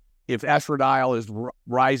patient if estradiol is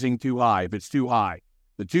rising too high, if it's too high.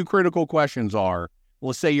 The 2 critical questions are,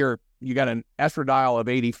 let's say you got an estradiol of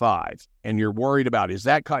 85 and you're worried about, is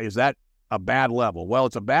that a bad level? Well,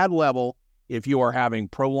 it's a bad level if you are having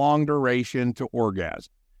prolonged duration to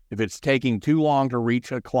orgasm, if it's taking too long to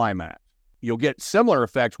reach a climax. You'll get similar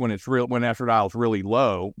effects when estradiol is really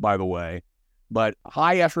low, by the way, but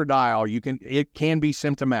high estradiol, it can be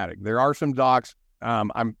symptomatic. There are some docs,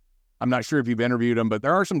 I'm not sure if you've interviewed them, but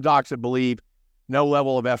there are some docs that believe no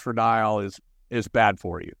level of estradiol is bad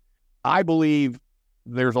for you. I believe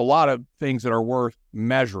there's a lot of things that are worth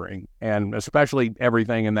measuring, and especially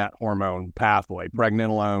everything in that hormone pathway,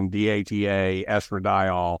 pregnenolone, DHEA,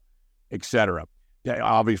 estradiol, etc.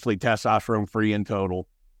 Obviously testosterone free in total.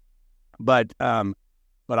 But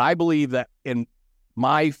I believe that in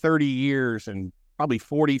my 30 years and probably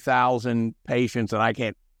 40,000 patients, and I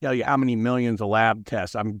can't tell you how many millions of lab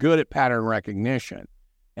tests, I'm good at pattern recognition.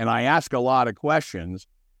 And I ask a lot of questions.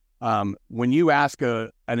 When you ask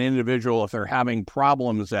an individual if they're having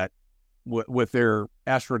problems with their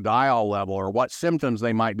estradiol level or what symptoms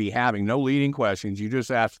they might be having, no leading questions, you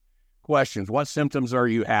just ask questions. What symptoms are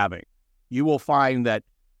you having? You will find that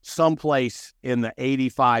someplace in the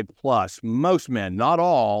 85 plus, most men, not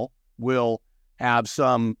all, will have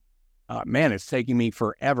some, man, it's taking me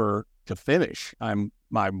forever to finish. I'm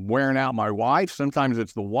wearing out my wife. Sometimes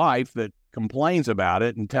it's the wife that complains about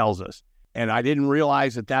it and tells us. And I didn't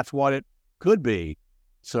realize that that's what it could be.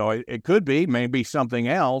 So it could be maybe something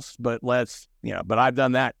else, but but I've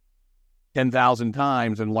done that 10,000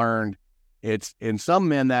 times and learned it's in some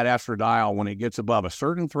men that estradiol, when it gets above a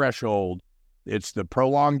certain threshold, it's the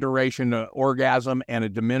prolonged duration of orgasm and a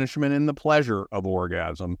diminishment in the pleasure of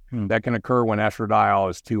orgasm that can occur when estradiol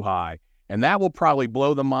is too high. And that will probably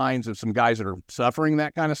blow the minds of some guys that are suffering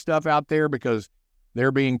that kind of stuff out there because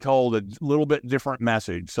they're being told a little bit different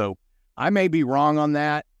message. So I may be wrong on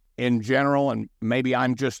that in general, and maybe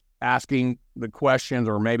I'm just asking the questions,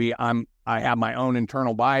 or maybe I have my own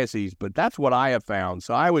internal biases, but that's what I have found.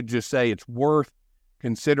 So I would just say it's worth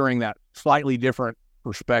considering that slightly different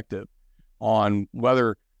perspective on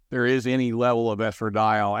whether there is any level of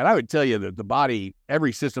estradiol. And I would tell you that the body,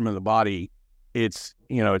 every system in the body, it's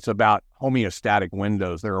about homeostatic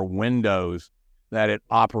windows. There are windows that it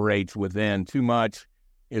operates within. Too much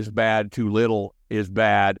is bad, too little is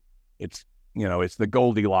bad. It's the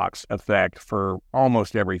Goldilocks effect for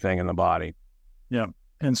almost everything in the body. Yeah.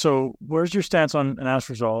 And so where's your stance on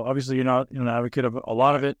anastrozole? Obviously, you're not an advocate of a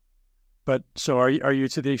lot of it, but so are you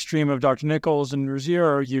to the extreme of Dr. Nichols and Ruzier,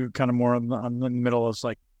 or are you kind of more on the middle of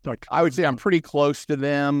like I would say I'm pretty close to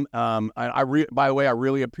them. By the way, I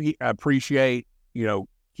really appreciate,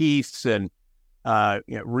 Keith's and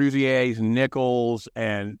Ruzier's and Nichols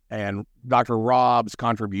and Dr. Rob's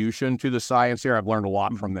contribution to the science here. I've learned a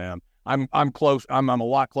lot from them. I'm close. I'm a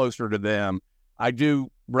lot closer to them. I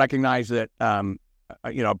do recognize that,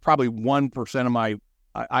 probably 1% of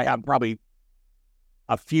I have probably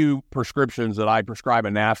a few prescriptions that I prescribe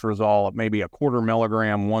anastrozole at maybe a 1/4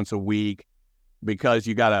 milligram once a week, because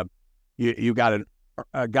you got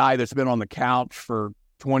a guy that's been on the couch for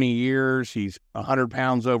 20 years. He's 100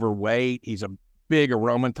 pounds overweight. He's a big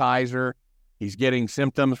aromatizer. He's getting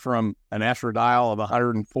symptoms from an estradiol of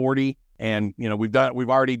 140. And, we've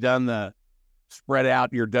already done the spread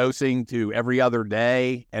out your dosing to every other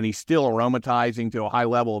day, and he's still aromatizing to a high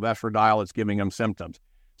level of estradiol that's giving him symptoms.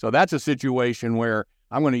 So that's a situation where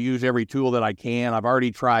I'm going to use every tool that I can. I've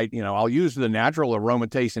already tried, I'll use the natural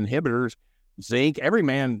aromatase inhibitors, zinc. Every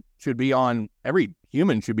human should be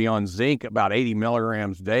on zinc about 80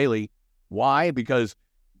 milligrams daily. Why? Because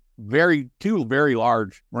two very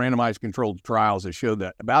large randomized controlled trials have showed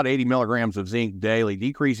that about 80 milligrams of zinc daily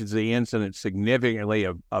decreases the incidence significantly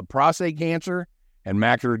of prostate cancer and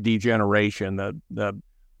macular degeneration, the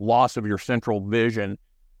loss of your central vision.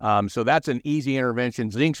 So that's an easy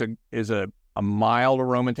intervention. Zinc is a mild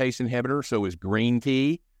aromatase inhibitor. So is green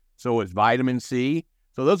tea. So is vitamin C.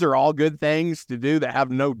 So those are all good things to do that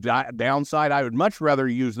have no downside. I would much rather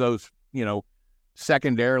use those,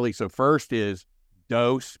 secondarily. So first is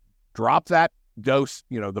dose. Drop that dose.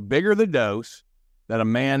 The bigger the dose that a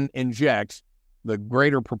man injects, the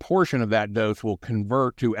greater proportion of that dose will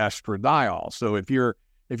convert to estradiol. So if you're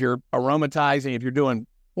aromatizing, if you're doing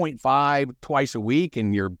 0.5 twice a week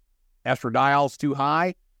and your estradiol's too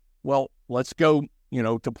high, well, let's go, to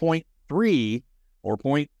 0.3 or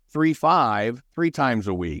 0.35 3 times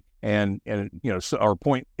a week. If you're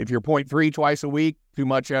 0.3 twice a week, too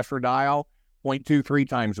much estradiol, 0.2 3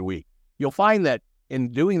 times a week. You'll find that in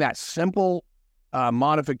doing that simple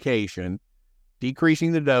modification,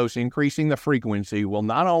 decreasing the dose, increasing the frequency will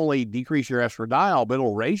not only decrease your estradiol, but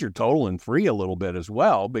it'll raise your total and free a little bit as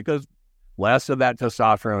well, because less of that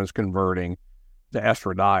testosterone is converting to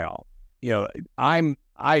estradiol.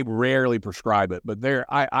 I rarely prescribe it, but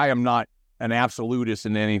I am not an absolutist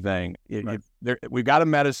in anything. We've got a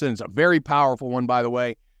medicine. It's a very powerful one, by the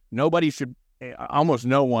way. Almost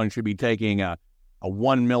no one should be taking a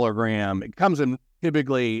 1 milligram. It comes in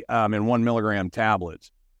typically in 1 milligram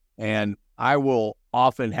tablets. And I will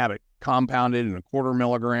often have it compounded in a 1/4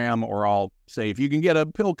 milligram, or I'll say, if you can get a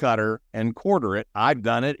pill cutter and quarter it, I've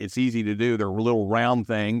done it. It's easy to do. They're little round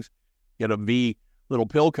things. Get a V little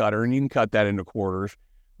pill cutter and you can cut that into quarters.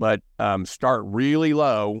 But start really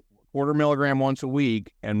low, 1/4 milligram once a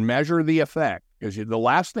week, and measure the effect. Because the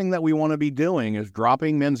last thing that we want to be doing is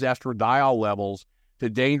dropping men's estradiol levels to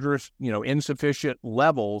dangerous, insufficient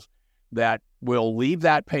levels that will leave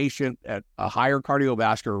that patient at a higher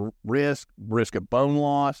cardiovascular risk of bone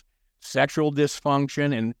loss, sexual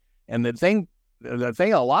dysfunction. And the thing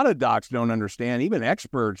a lot of docs don't understand, even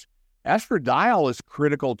experts, estradiol is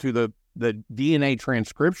critical to the DNA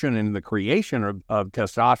transcription and the creation of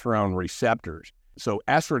testosterone receptors. So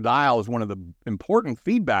estradiol is one of the important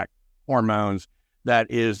feedback hormones that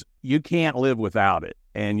is, you can't live without it.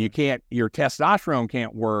 And your testosterone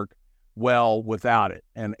can't work well without it.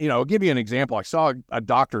 And, I'll give you an example. I saw a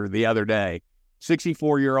doctor the other day,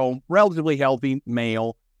 64-year-old, relatively healthy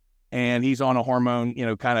male, and he's on a hormone,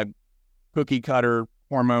 kind of cookie cutter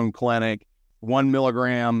hormone clinic, 1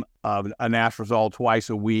 milligram of anastrozole twice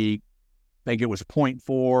a week. I think it was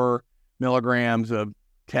 0.4 milligrams of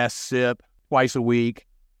Test-Sip twice a week.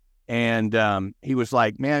 And he was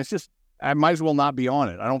like, man, it's just, I might as well not be on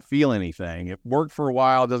it. I don't feel anything. It worked for a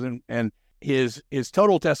while, and his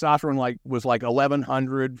total testosterone was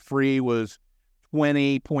 1100, free was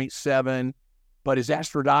 20.7, but his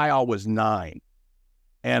estradiol was 9.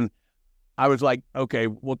 And I was like, okay,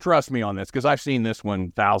 well, trust me on this, because I've seen this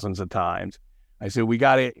one thousands of times. I said, we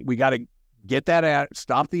got to get that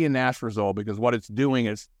stop the anastrozole, because what it's doing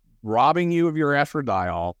is robbing you of your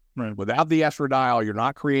estradiol. Right. Without the estradiol, you're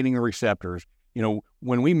not creating the receptors.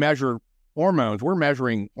 When we measure hormones, we're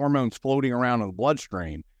measuring hormones floating around in the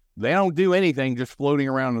bloodstream. They don't do anything just floating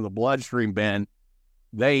around in the bloodstream, Ben.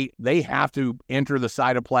 They have to enter the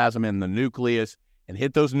cytoplasm and the nucleus and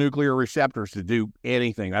hit those nuclear receptors to do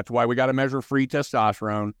anything. That's why we got to measure free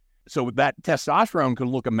testosterone. So that testosterone can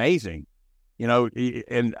look amazing,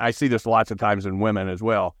 and I see this lots of times in women as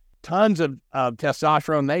well. Tons of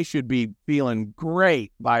testosterone. They should be feeling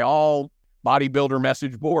great by all bodybuilder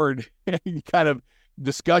message board kind of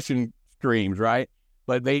discussion streams, right?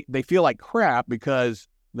 But they feel like crap because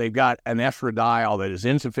they've got an estradiol that is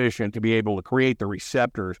insufficient to be able to create the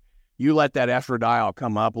receptors. You let that estradiol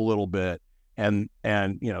come up a little bit and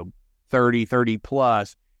 30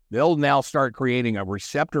 plus, they'll now start creating a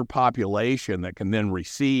receptor population that can then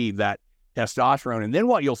receive that testosterone. And then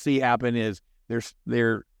what you'll see happen is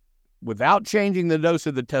they're without changing the dose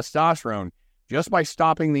of the testosterone, just by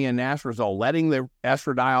stopping the anastrozole, letting the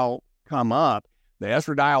estradiol come up, the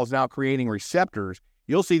estradiol is now creating receptors.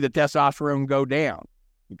 You'll see the testosterone go down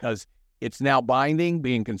because it's now binding,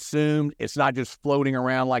 being consumed. It's not just floating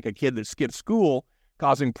around like a kid that skipped school,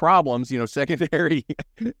 causing problems, secondary,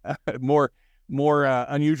 more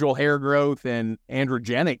unusual hair growth and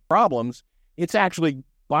androgenic problems. It's actually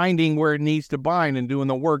binding where it needs to bind and doing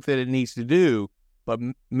the work that it needs to do. But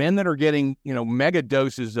men that are getting, mega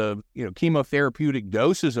doses of, chemotherapeutic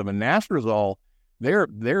doses of anastrozole,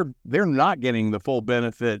 they're not getting the full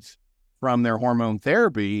benefits from their hormone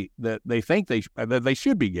therapy that they think that they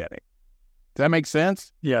should be getting. Does that make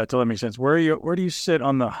sense? Yeah, it totally makes sense. Where do you sit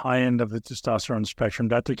on the high end of the testosterone spectrum?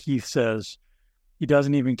 Dr. Keith says he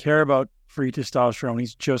doesn't even care about free testosterone.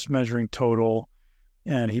 He's just measuring total,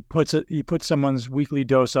 and he puts someone's weekly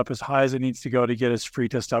dose up as high as it needs to go to get his free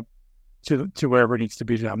test up to wherever it needs to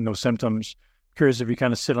be to have no symptoms. Curious if you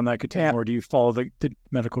kind of sit on that continuum, or do you follow the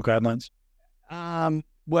medical guidelines?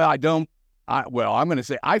 Well, I don't. I'm going to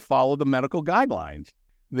say I follow the medical guidelines.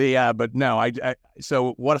 But no,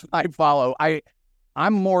 so what I follow,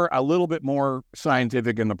 I'm a little bit more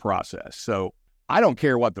scientific in the process. So I don't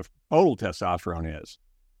care what the total testosterone is.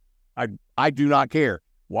 I do not care.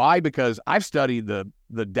 Why? Because I've studied the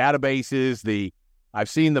databases, I've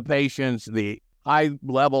seen the patients, the high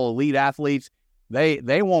level elite athletes,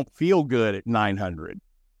 they won't feel good at 900.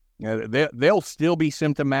 They'll still be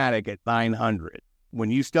symptomatic at 900. When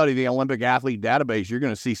you study the Olympic athlete database, you're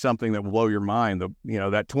going to see something that will blow your mind.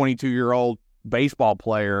 That 22-year-old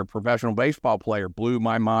professional baseball player blew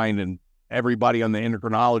my mind and everybody on the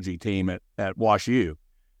endocrinology team at WashU.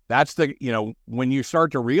 That's when you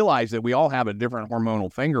start to realize that we all have a different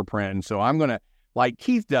hormonal fingerprint. And so I'm going to, like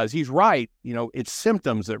Keith does, he's right. It's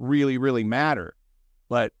symptoms that really, really matter.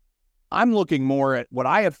 But I'm looking more at what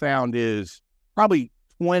I have found is probably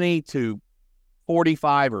 20 to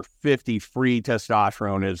 45 or 50 free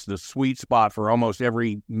testosterone is the sweet spot for almost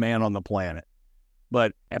every man on the planet.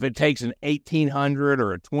 But if it takes an 1,800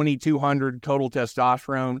 or a 2,200 total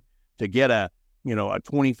testosterone to get a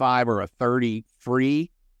 25 or a 30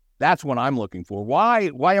 free, that's what I'm looking for.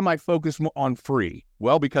 Why am I focused on free?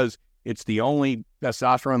 Well, because it's the only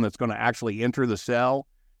testosterone that's going to actually enter the cell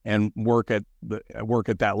and work at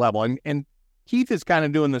that level. And Keith is kind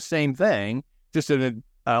of doing the same thing, just in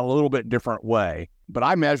a little bit different way. But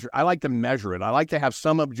I like to measure it. I like to have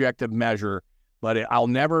some objective measure, but I'll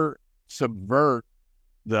never subvert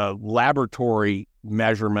the laboratory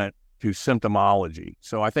measurement to symptomology.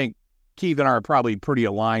 So I think Keith and I are probably pretty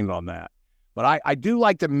aligned on that. But I do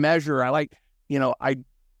like to measure.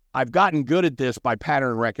 I've gotten good at this by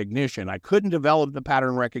pattern recognition. I couldn't develop the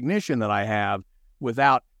pattern recognition that I have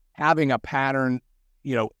without having a pattern,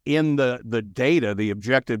 in the data, the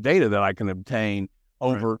objective data that I can obtain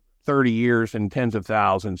over 30 years and tens of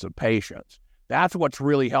thousands of patients. That's what's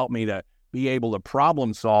really helped me to be able to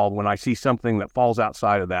problem solve when I see something that falls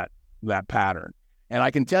outside of that pattern. And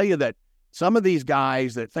I can tell you that some of these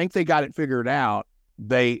guys that think they got it figured out,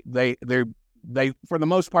 they for the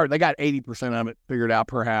most part, they got 80% of it figured out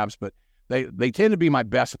perhaps, but they tend to be my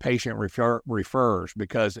best patient referrers,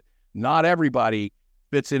 because not everybody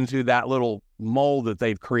fits into that little mold that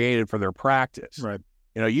they've created for their practice. Right.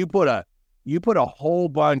 You put a whole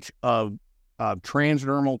bunch of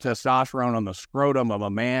transdermal testosterone on the scrotum of a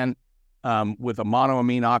man with a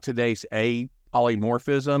monoamine oxidase A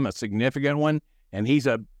polymorphism, a significant one, and he's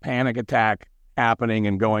a panic attack happening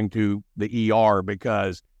and going to the ER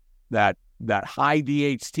because that high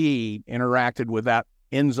DHT interacted with that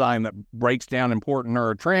enzyme that breaks down important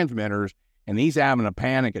neurotransmitters, and he's having a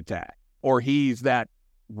panic attack. Or he's that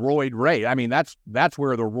roid rage. I mean, that's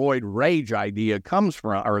where the roid rage idea comes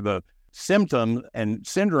from, or the symptom and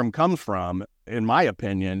syndrome comes from, in my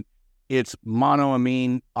opinion. It's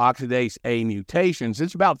monoamine oxidase A mutations.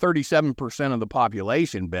 It's about 37% of the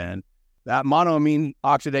population, Ben. That monoamine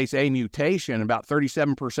oxidase A mutation, about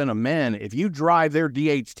 37% of men, if you drive their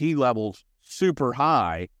DHT levels super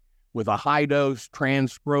high with a high dose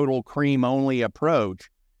transscrotal cream only approach,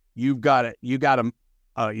 you're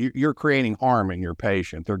creating harm in your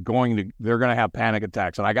patient. They're going to have panic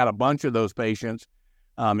attacks. And I got a bunch of those patients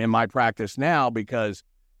in my practice now because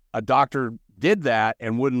a doctor did that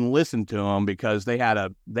and wouldn't listen to them because they had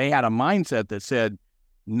a mindset that said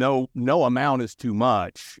no amount is too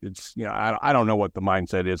much. It's, I don't know what the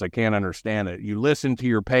mindset is. I can't understand it. You listen to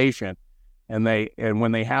your patient, and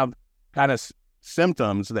when they have kind of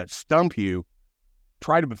symptoms that stump you,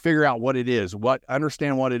 try to figure out what it is,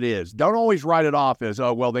 understand what it is. Don't always write it off as,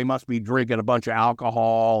 oh, well, they must be drinking a bunch of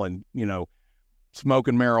alcohol and,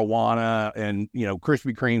 smoking marijuana and,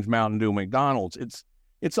 Krispy Kreme's, Mountain Dew, McDonald's.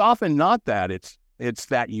 It's often not that. It's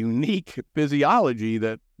that unique physiology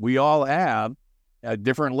that we all have at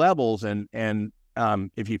different levels. And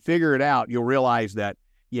if you figure it out, you'll realize that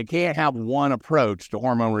you can't have one approach to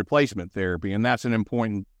hormone replacement therapy. And that's an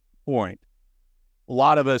important point. A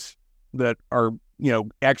lot of us that are,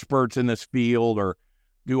 experts in this field or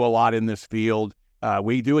do a lot in this field,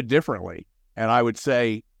 we do it differently. And I would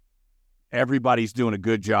say everybody's doing a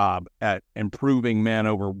good job at improving men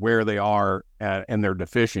over where they are and their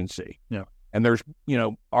deficiency. Yeah. And there's,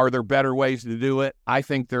 are there better ways to do it? I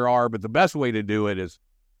think there are, but the best way to do it is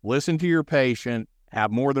listen to your patient,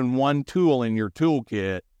 have more than one tool in your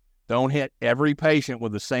toolkit. Don't hit every patient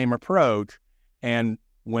with the same approach. And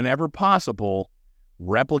whenever possible,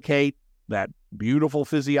 replicate that beautiful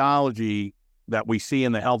physiology that we see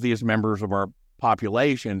in the healthiest members of our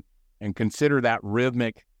population, and consider that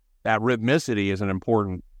rhythmicity is an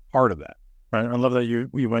important part of that. Right. I love that you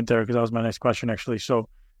went there, because that was my next question, actually. So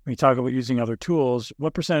when you talk about using other tools,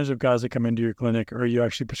 what percentage of guys that come into your clinic are you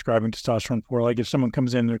actually prescribing testosterone for? Like if someone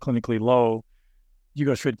comes in, they're clinically low, you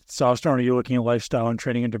go straight to testosterone, or are you looking at lifestyle and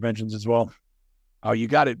training interventions as well? Oh, you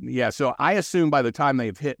got it. Yeah. So I assume by the time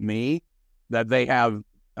they've hit me that they have,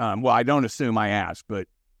 I don't assume, I ask, but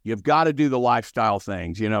you've got to do the lifestyle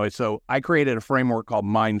things. So I created a framework called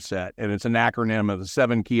Mindset, and it's an acronym of the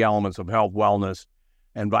 7 key elements of health, wellness,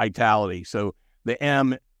 and vitality. So the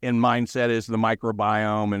M in Mindset is the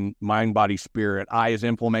microbiome and mind, body, spirit. I is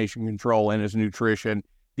inflammation control. N is nutrition.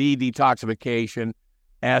 D, detoxification.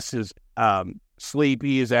 S is sleep.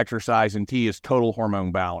 E is exercise. And T is total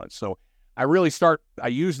hormone balance. So I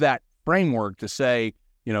use that framework to say,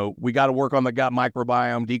 we got to work on the gut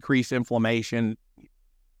microbiome, decrease inflammation.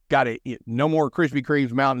 Got to no more Krispy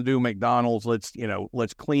Kreme's, Mountain Dew, McDonald's.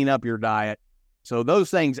 Let's clean up your diet. So those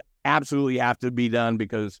things absolutely have to be done,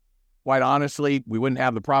 because quite honestly, we wouldn't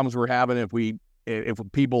have the problems we're having if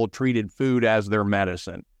people treated food as their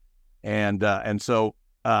medicine. And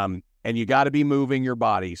you got to be moving your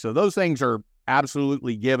body. So those things are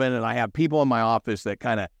absolutely given. And I have people in my office that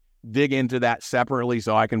kind of dig into that separately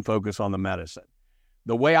so I can focus on the medicine.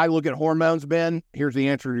 The way I look at hormones, Ben, here's the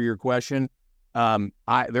answer to your question.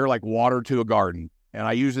 They're like water to a garden. And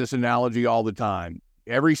I use this analogy all the time.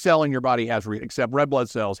 Every cell in your body except red blood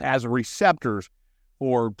cells, has receptors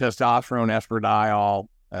for testosterone, estradiol,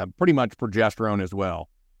 pretty much progesterone as well.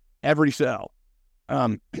 Every cell.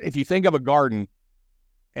 If you think of a garden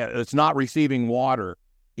that's not receiving water,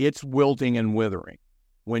 it's wilting and withering.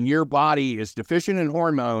 when your body is deficient in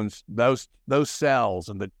hormones, those cells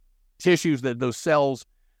and the tissues that those cells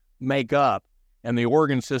make up and the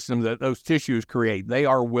organ system that those tissues create, they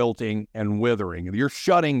are wilting and withering. You're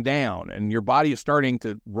shutting down, and your body is starting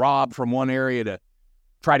to rob from one area to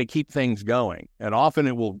try to keep things going. And often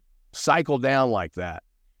it will cycle down like that.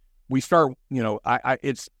 We start,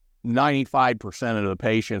 it's 95% of the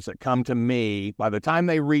patients that come to me, by the time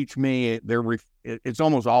they reach me, it's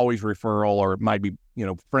almost always referral, or it might be,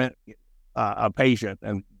 a patient,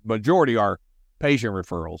 and majority are patient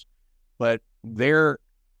referrals. But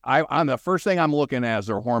I'm the first thing I'm looking at is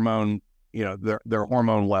their hormone, their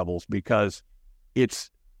hormone levels, because it's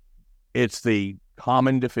the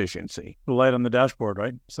common deficiency. The light on the dashboard,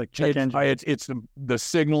 right? It's like check engine. It's the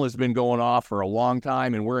signal has been going off for a long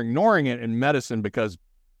time, and we're ignoring it in medicine because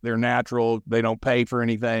they're natural. They don't pay for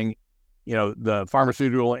anything. The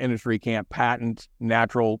pharmaceutical industry can't patent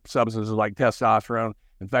natural substances like testosterone.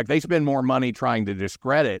 In fact, they spend more money trying to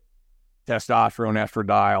discredit testosterone,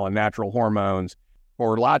 estradiol, and natural hormones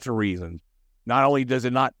for lots of reasons. Not only does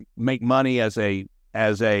it not make money as a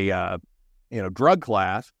drug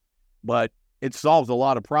class, but it solves a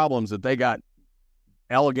lot of problems that they got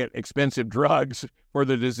elegant, expensive drugs for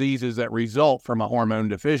the diseases that result from a hormone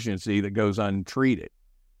deficiency that goes untreated.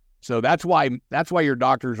 So that's why your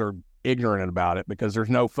doctors are ignorant about it, because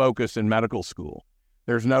there's no focus in medical school.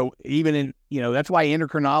 There's no, that's why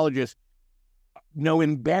endocrinologists know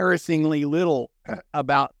embarrassingly little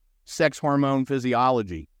about sex hormone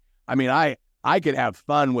physiology. I mean, I could have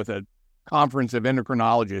fun with a conference of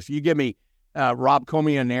endocrinologists. You give me Rob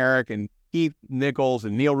Komianeric and Keith Nichols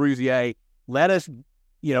and Neil Rousier. Let us,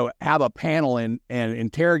 have a panel and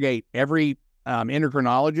interrogate every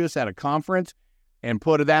endocrinologist at a conference and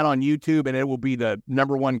put that on YouTube, and it will be the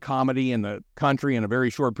number one comedy in the country in a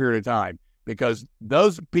very short period of time, because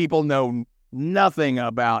those people know nothing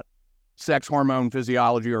about sex hormone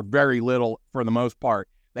physiology, or very little for the most part.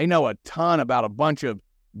 They know a ton about a bunch of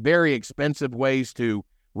very expensive ways to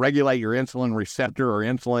regulate your insulin receptor or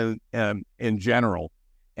insulin in general.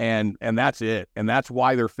 And that's it. And that's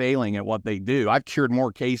why they're failing at what they do. I've cured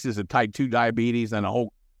more cases of type 2 diabetes than a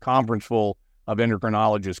whole conference full of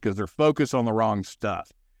endocrinologists, because they're focused on the wrong stuff.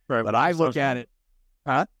 Right. But I look at it,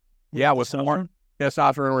 yeah, with more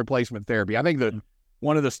testosterone replacement therapy. I think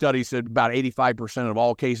one of the studies said about 85% of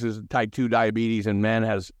all cases of type 2 diabetes in men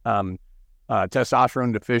has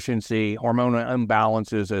testosterone deficiency, hormonal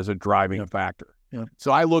imbalances as a driving factor. Yeah.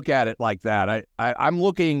 So I look at it like that. I'm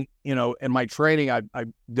looking, in my training, I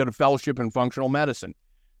did a fellowship in functional medicine,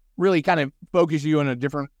 really kind of focus you on a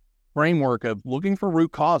different framework of looking for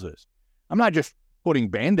root causes. I'm not just putting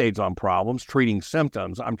Band-Aids on problems, treating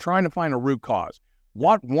symptoms. I'm trying to find a root cause.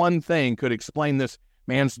 What one thing could explain this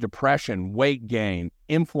man's depression, weight gain,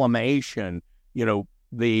 inflammation,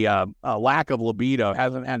 the lack of libido,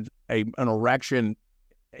 hasn't had an erection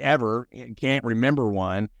ever, can't remember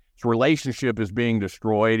one. His relationship is being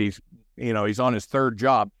destroyed. He's on his third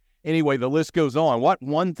job. Anyway, the list goes on. What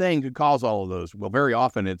one thing could cause all of those? Well, very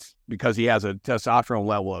often it's because he has a testosterone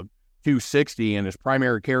level of 260, and his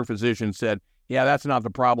primary care physician said, yeah, that's not the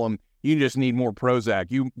problem. You just need more Prozac.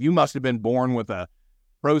 You must have been born with a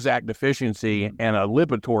Prozac deficiency and a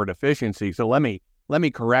Lipitor deficiency. So let me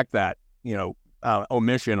correct that,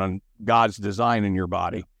 omission on God's design in your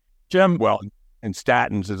body. Jim. Well, and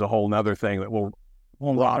statins is a whole nother thing that will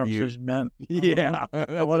rob you. Man. Yeah.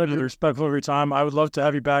 I want to be respectful of your time. I would love to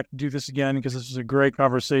have you back to do this again, because this was a great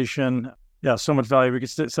conversation. Yeah, so much value. We could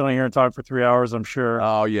sit in here and talk for 3 hours, I'm sure.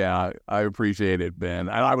 Oh, yeah. I appreciate it, Ben.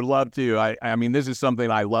 I would love to. I mean, this is something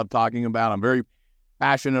I love talking about. I'm very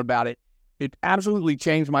passionate about it. It absolutely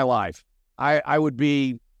changed my life. I'd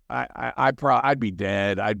be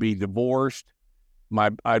dead. I'd be divorced.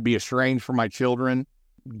 I'd be estranged from my children.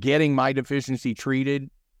 Getting my deficiency treated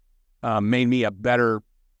made me a better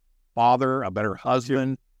father, a better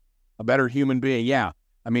husband, a better human being. Yeah.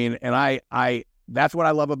 I mean, and I that's what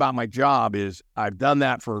I love about my job is I've done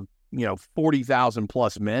that for, 40,000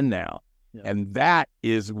 plus men now. Yeah. And that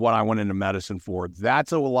is what I went into medicine for.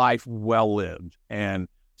 That's a life well lived. And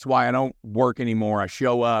that's why I don't work anymore. I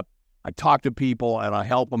show up, I talk to people, and I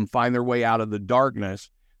help them find their way out of the darkness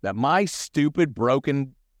that my stupid,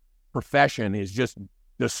 broken profession is just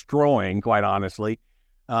destroying, quite honestly.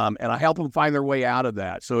 And I help them find their way out of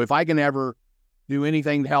that. So if I can ever do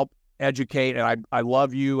anything to help educate, and I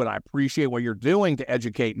love you and I appreciate what you're doing to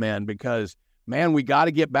educate men, because, man, we got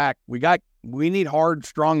to get back. We need hard,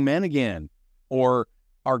 strong men again, or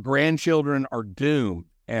our grandchildren are doomed.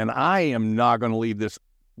 And I am not going to leave this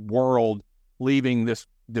world, leaving this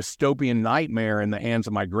dystopian nightmare in the hands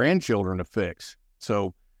of my grandchildren to fix.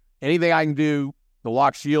 So anything I can do the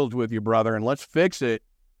lock shields with you, brother, and let's fix it,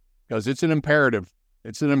 because it's an imperative.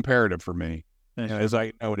 It's an imperative for me, as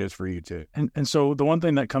I know it is for you too. And so the one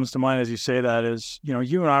thing that comes to mind as you say that is,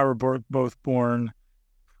 you and I were both born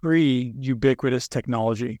pre-ubiquitous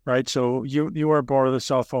technology, right? So you were born with a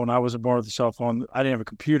cell phone. I was born with a cell phone. I didn't have a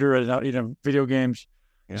computer. I didn't have video games.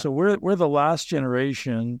 Yeah. So we're the last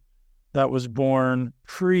generation that was born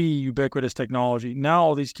pre-ubiquitous technology. Now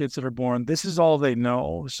all these kids that are born, this is all they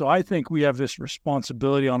know. So I think we have this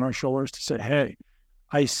responsibility on our shoulders to say, hey,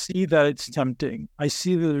 I see that it's tempting. I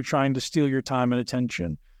see that they're trying to steal your time and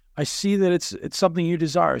attention. I see that it's something you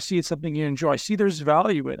desire. I see it's something you enjoy. I see there's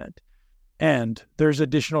value in it. And there's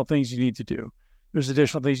additional things you need to do. There's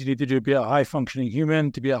additional things you need to do to be a high-functioning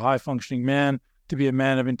human, to be a high-functioning man, to be a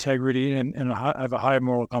man of integrity and have a high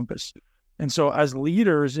moral compass. And so as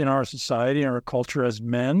leaders in our society and our culture as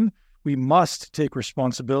men, we must take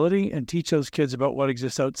responsibility and teach those kids about what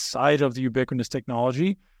exists outside of the ubiquitous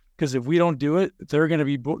technology. Because if we don't do it, they're going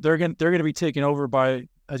to be taken over by,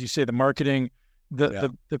 as you say, the marketing,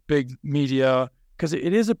 the big media. Because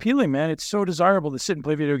it is appealing, man. It's so desirable to sit and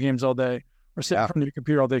play video games all day or sit in front of your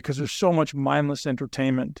computer all day, because there's so much mindless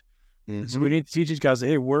entertainment. Mm-hmm. So we need to teach these guys,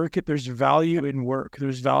 hey, there's value in work.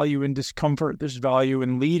 There's value in discomfort. There's value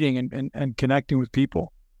in leading and connecting with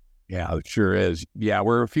people. Yeah, it sure is. Yeah,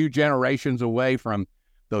 we're a few generations away from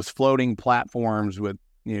those floating platforms with,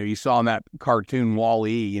 you saw in that cartoon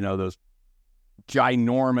Wall-E, those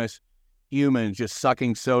ginormous humans just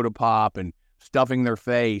sucking soda pop and stuffing their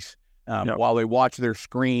face while they watch their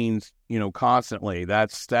screens, constantly.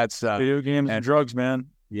 That's video games and drugs, man.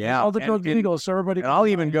 Yeah, all the drugs illegal. So everybody. And I'll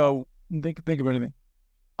even go think of anything.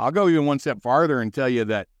 I'll go even one step farther and tell you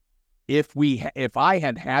that if I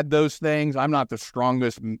had those things, I'm not the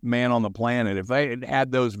strongest man on the planet. If I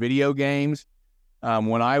had those video games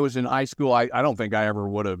when I was in high school, I don't think I ever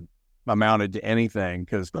would have amounted to anything,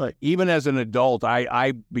 because even as an adult,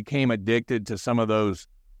 I became addicted to some of those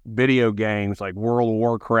video games like World of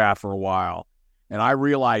Warcraft for a while. And I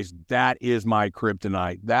realized that is my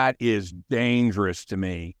kryptonite. That is dangerous to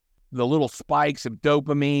me. The little spikes of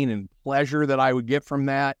dopamine and pleasure that I would get from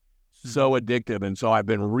that, so addictive. And so I've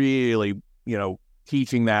been really,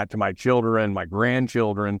 teaching that to my children, my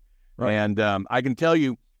grandchildren. Right. And I can tell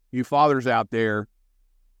you fathers out there,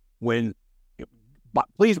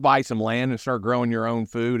 please buy some land and start growing your own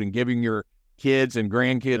food and giving your kids and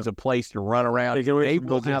grandkids a place to run around. They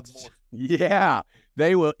will have,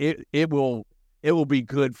 they will. It will be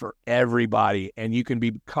good for everybody, and you can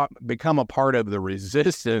become a part of the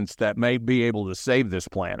resistance that may be able to save this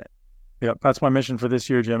planet. Yeah, that's my mission for this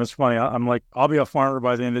year, Jim. It's funny. I'm like, I'll be a farmer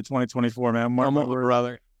by the end of 2024, man. I'm a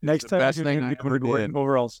brother. Next time, best thing I ever did.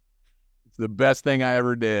 Over else. It's the best thing I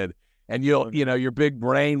ever did, and your big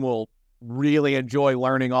brain will really enjoy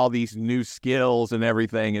learning all these new skills and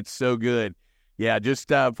everything. It's so good. Yeah, just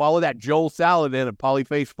follow that Joel Saladin at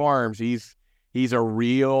Polyface Farms. He's a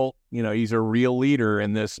real leader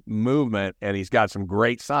in this movement, and he's got some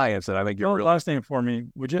great science that I think you're last name for me,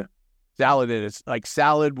 would you? Saladin. It's like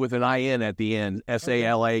salad with an I-N at the end.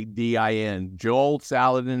 Saladin. Joel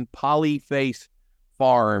Saladin, Polyface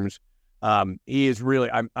Farms. He is really,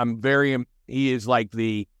 he is like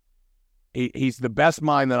he's the best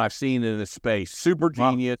mind that I've seen in this space. Super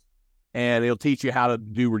genius. Wow. And he'll teach you how to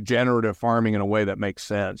do regenerative farming in a way that makes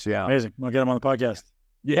sense. Yeah. Amazing. I'll get him on the podcast.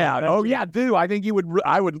 Yeah. Oh yeah, dude. I think you would,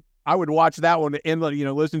 I would watch that one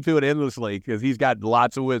listen to it endlessly, because he's got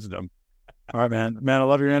lots of wisdom. All right, man. Man, I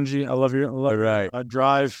love your energy. I love your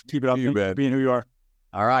drive. Keep it up. Being who you are.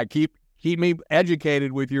 All right. Keep me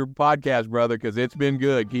educated with your podcast, brother, because it's been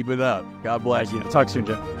good. Keep it up. God bless you. Talk soon,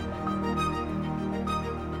 Jim.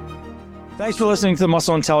 Thanks for listening to the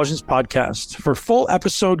Muscle Intelligence Podcast. For full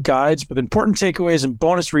episode guides with important takeaways and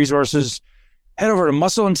bonus resources, head over to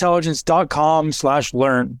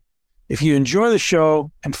muscleintelligence.com/learn. If you enjoy the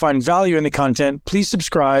show and find value in the content, please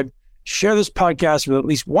subscribe. Share this podcast with at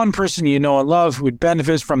least one person you know and love who would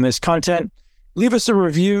benefit from this content. Leave us a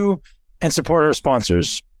review and support our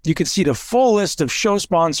sponsors. You can see the full list of show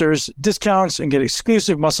sponsors, discounts, and get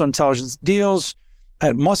exclusive Muscle Intelligence deals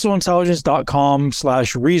at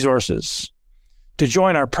muscleintelligence.com/resources. To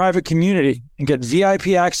join our private community and get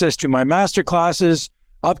VIP access to my masterclasses,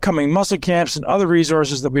 upcoming muscle camps, and other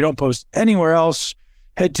resources that we don't post anywhere else,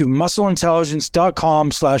 head to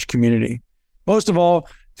muscleintelligence.com/community. Most of all,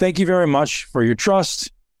 thank you very much for your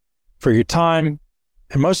trust, for your time,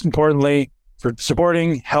 and most importantly, for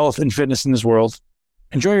supporting health and fitness in this world.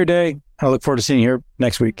 Enjoy your day, and I look forward to seeing you here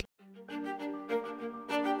next week.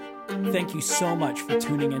 Thank you so much for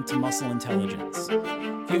tuning into Muscle Intelligence.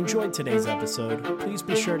 If If you enjoyed today's episode, please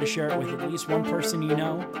be sure to share it with at least one person you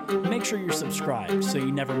know. Make sure you're subscribed so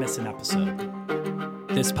you never miss an episode.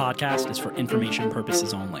 This podcast is for information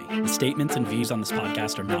purposes only. The statements and views on this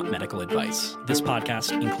podcast are not medical advice. This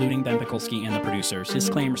podcast, including Ben Pikulski and the producers,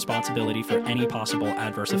 disclaim responsibility for any possible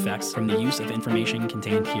adverse effects from the use of information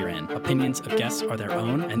contained herein. Opinions of guests are their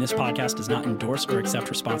own, and this podcast does not endorse or accept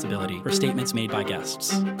responsibility for statements made by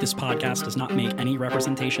guests. This podcast does not make any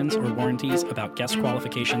representations or warranties about guest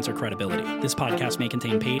qualifications or credibility. This podcast may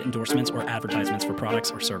contain paid endorsements or advertisements for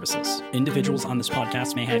products or services. Individuals on this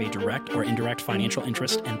podcast may have a direct or indirect financial interest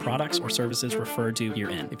in products or services referred to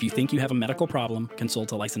herein. If you think you have a medical problem,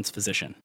 consult a licensed physician.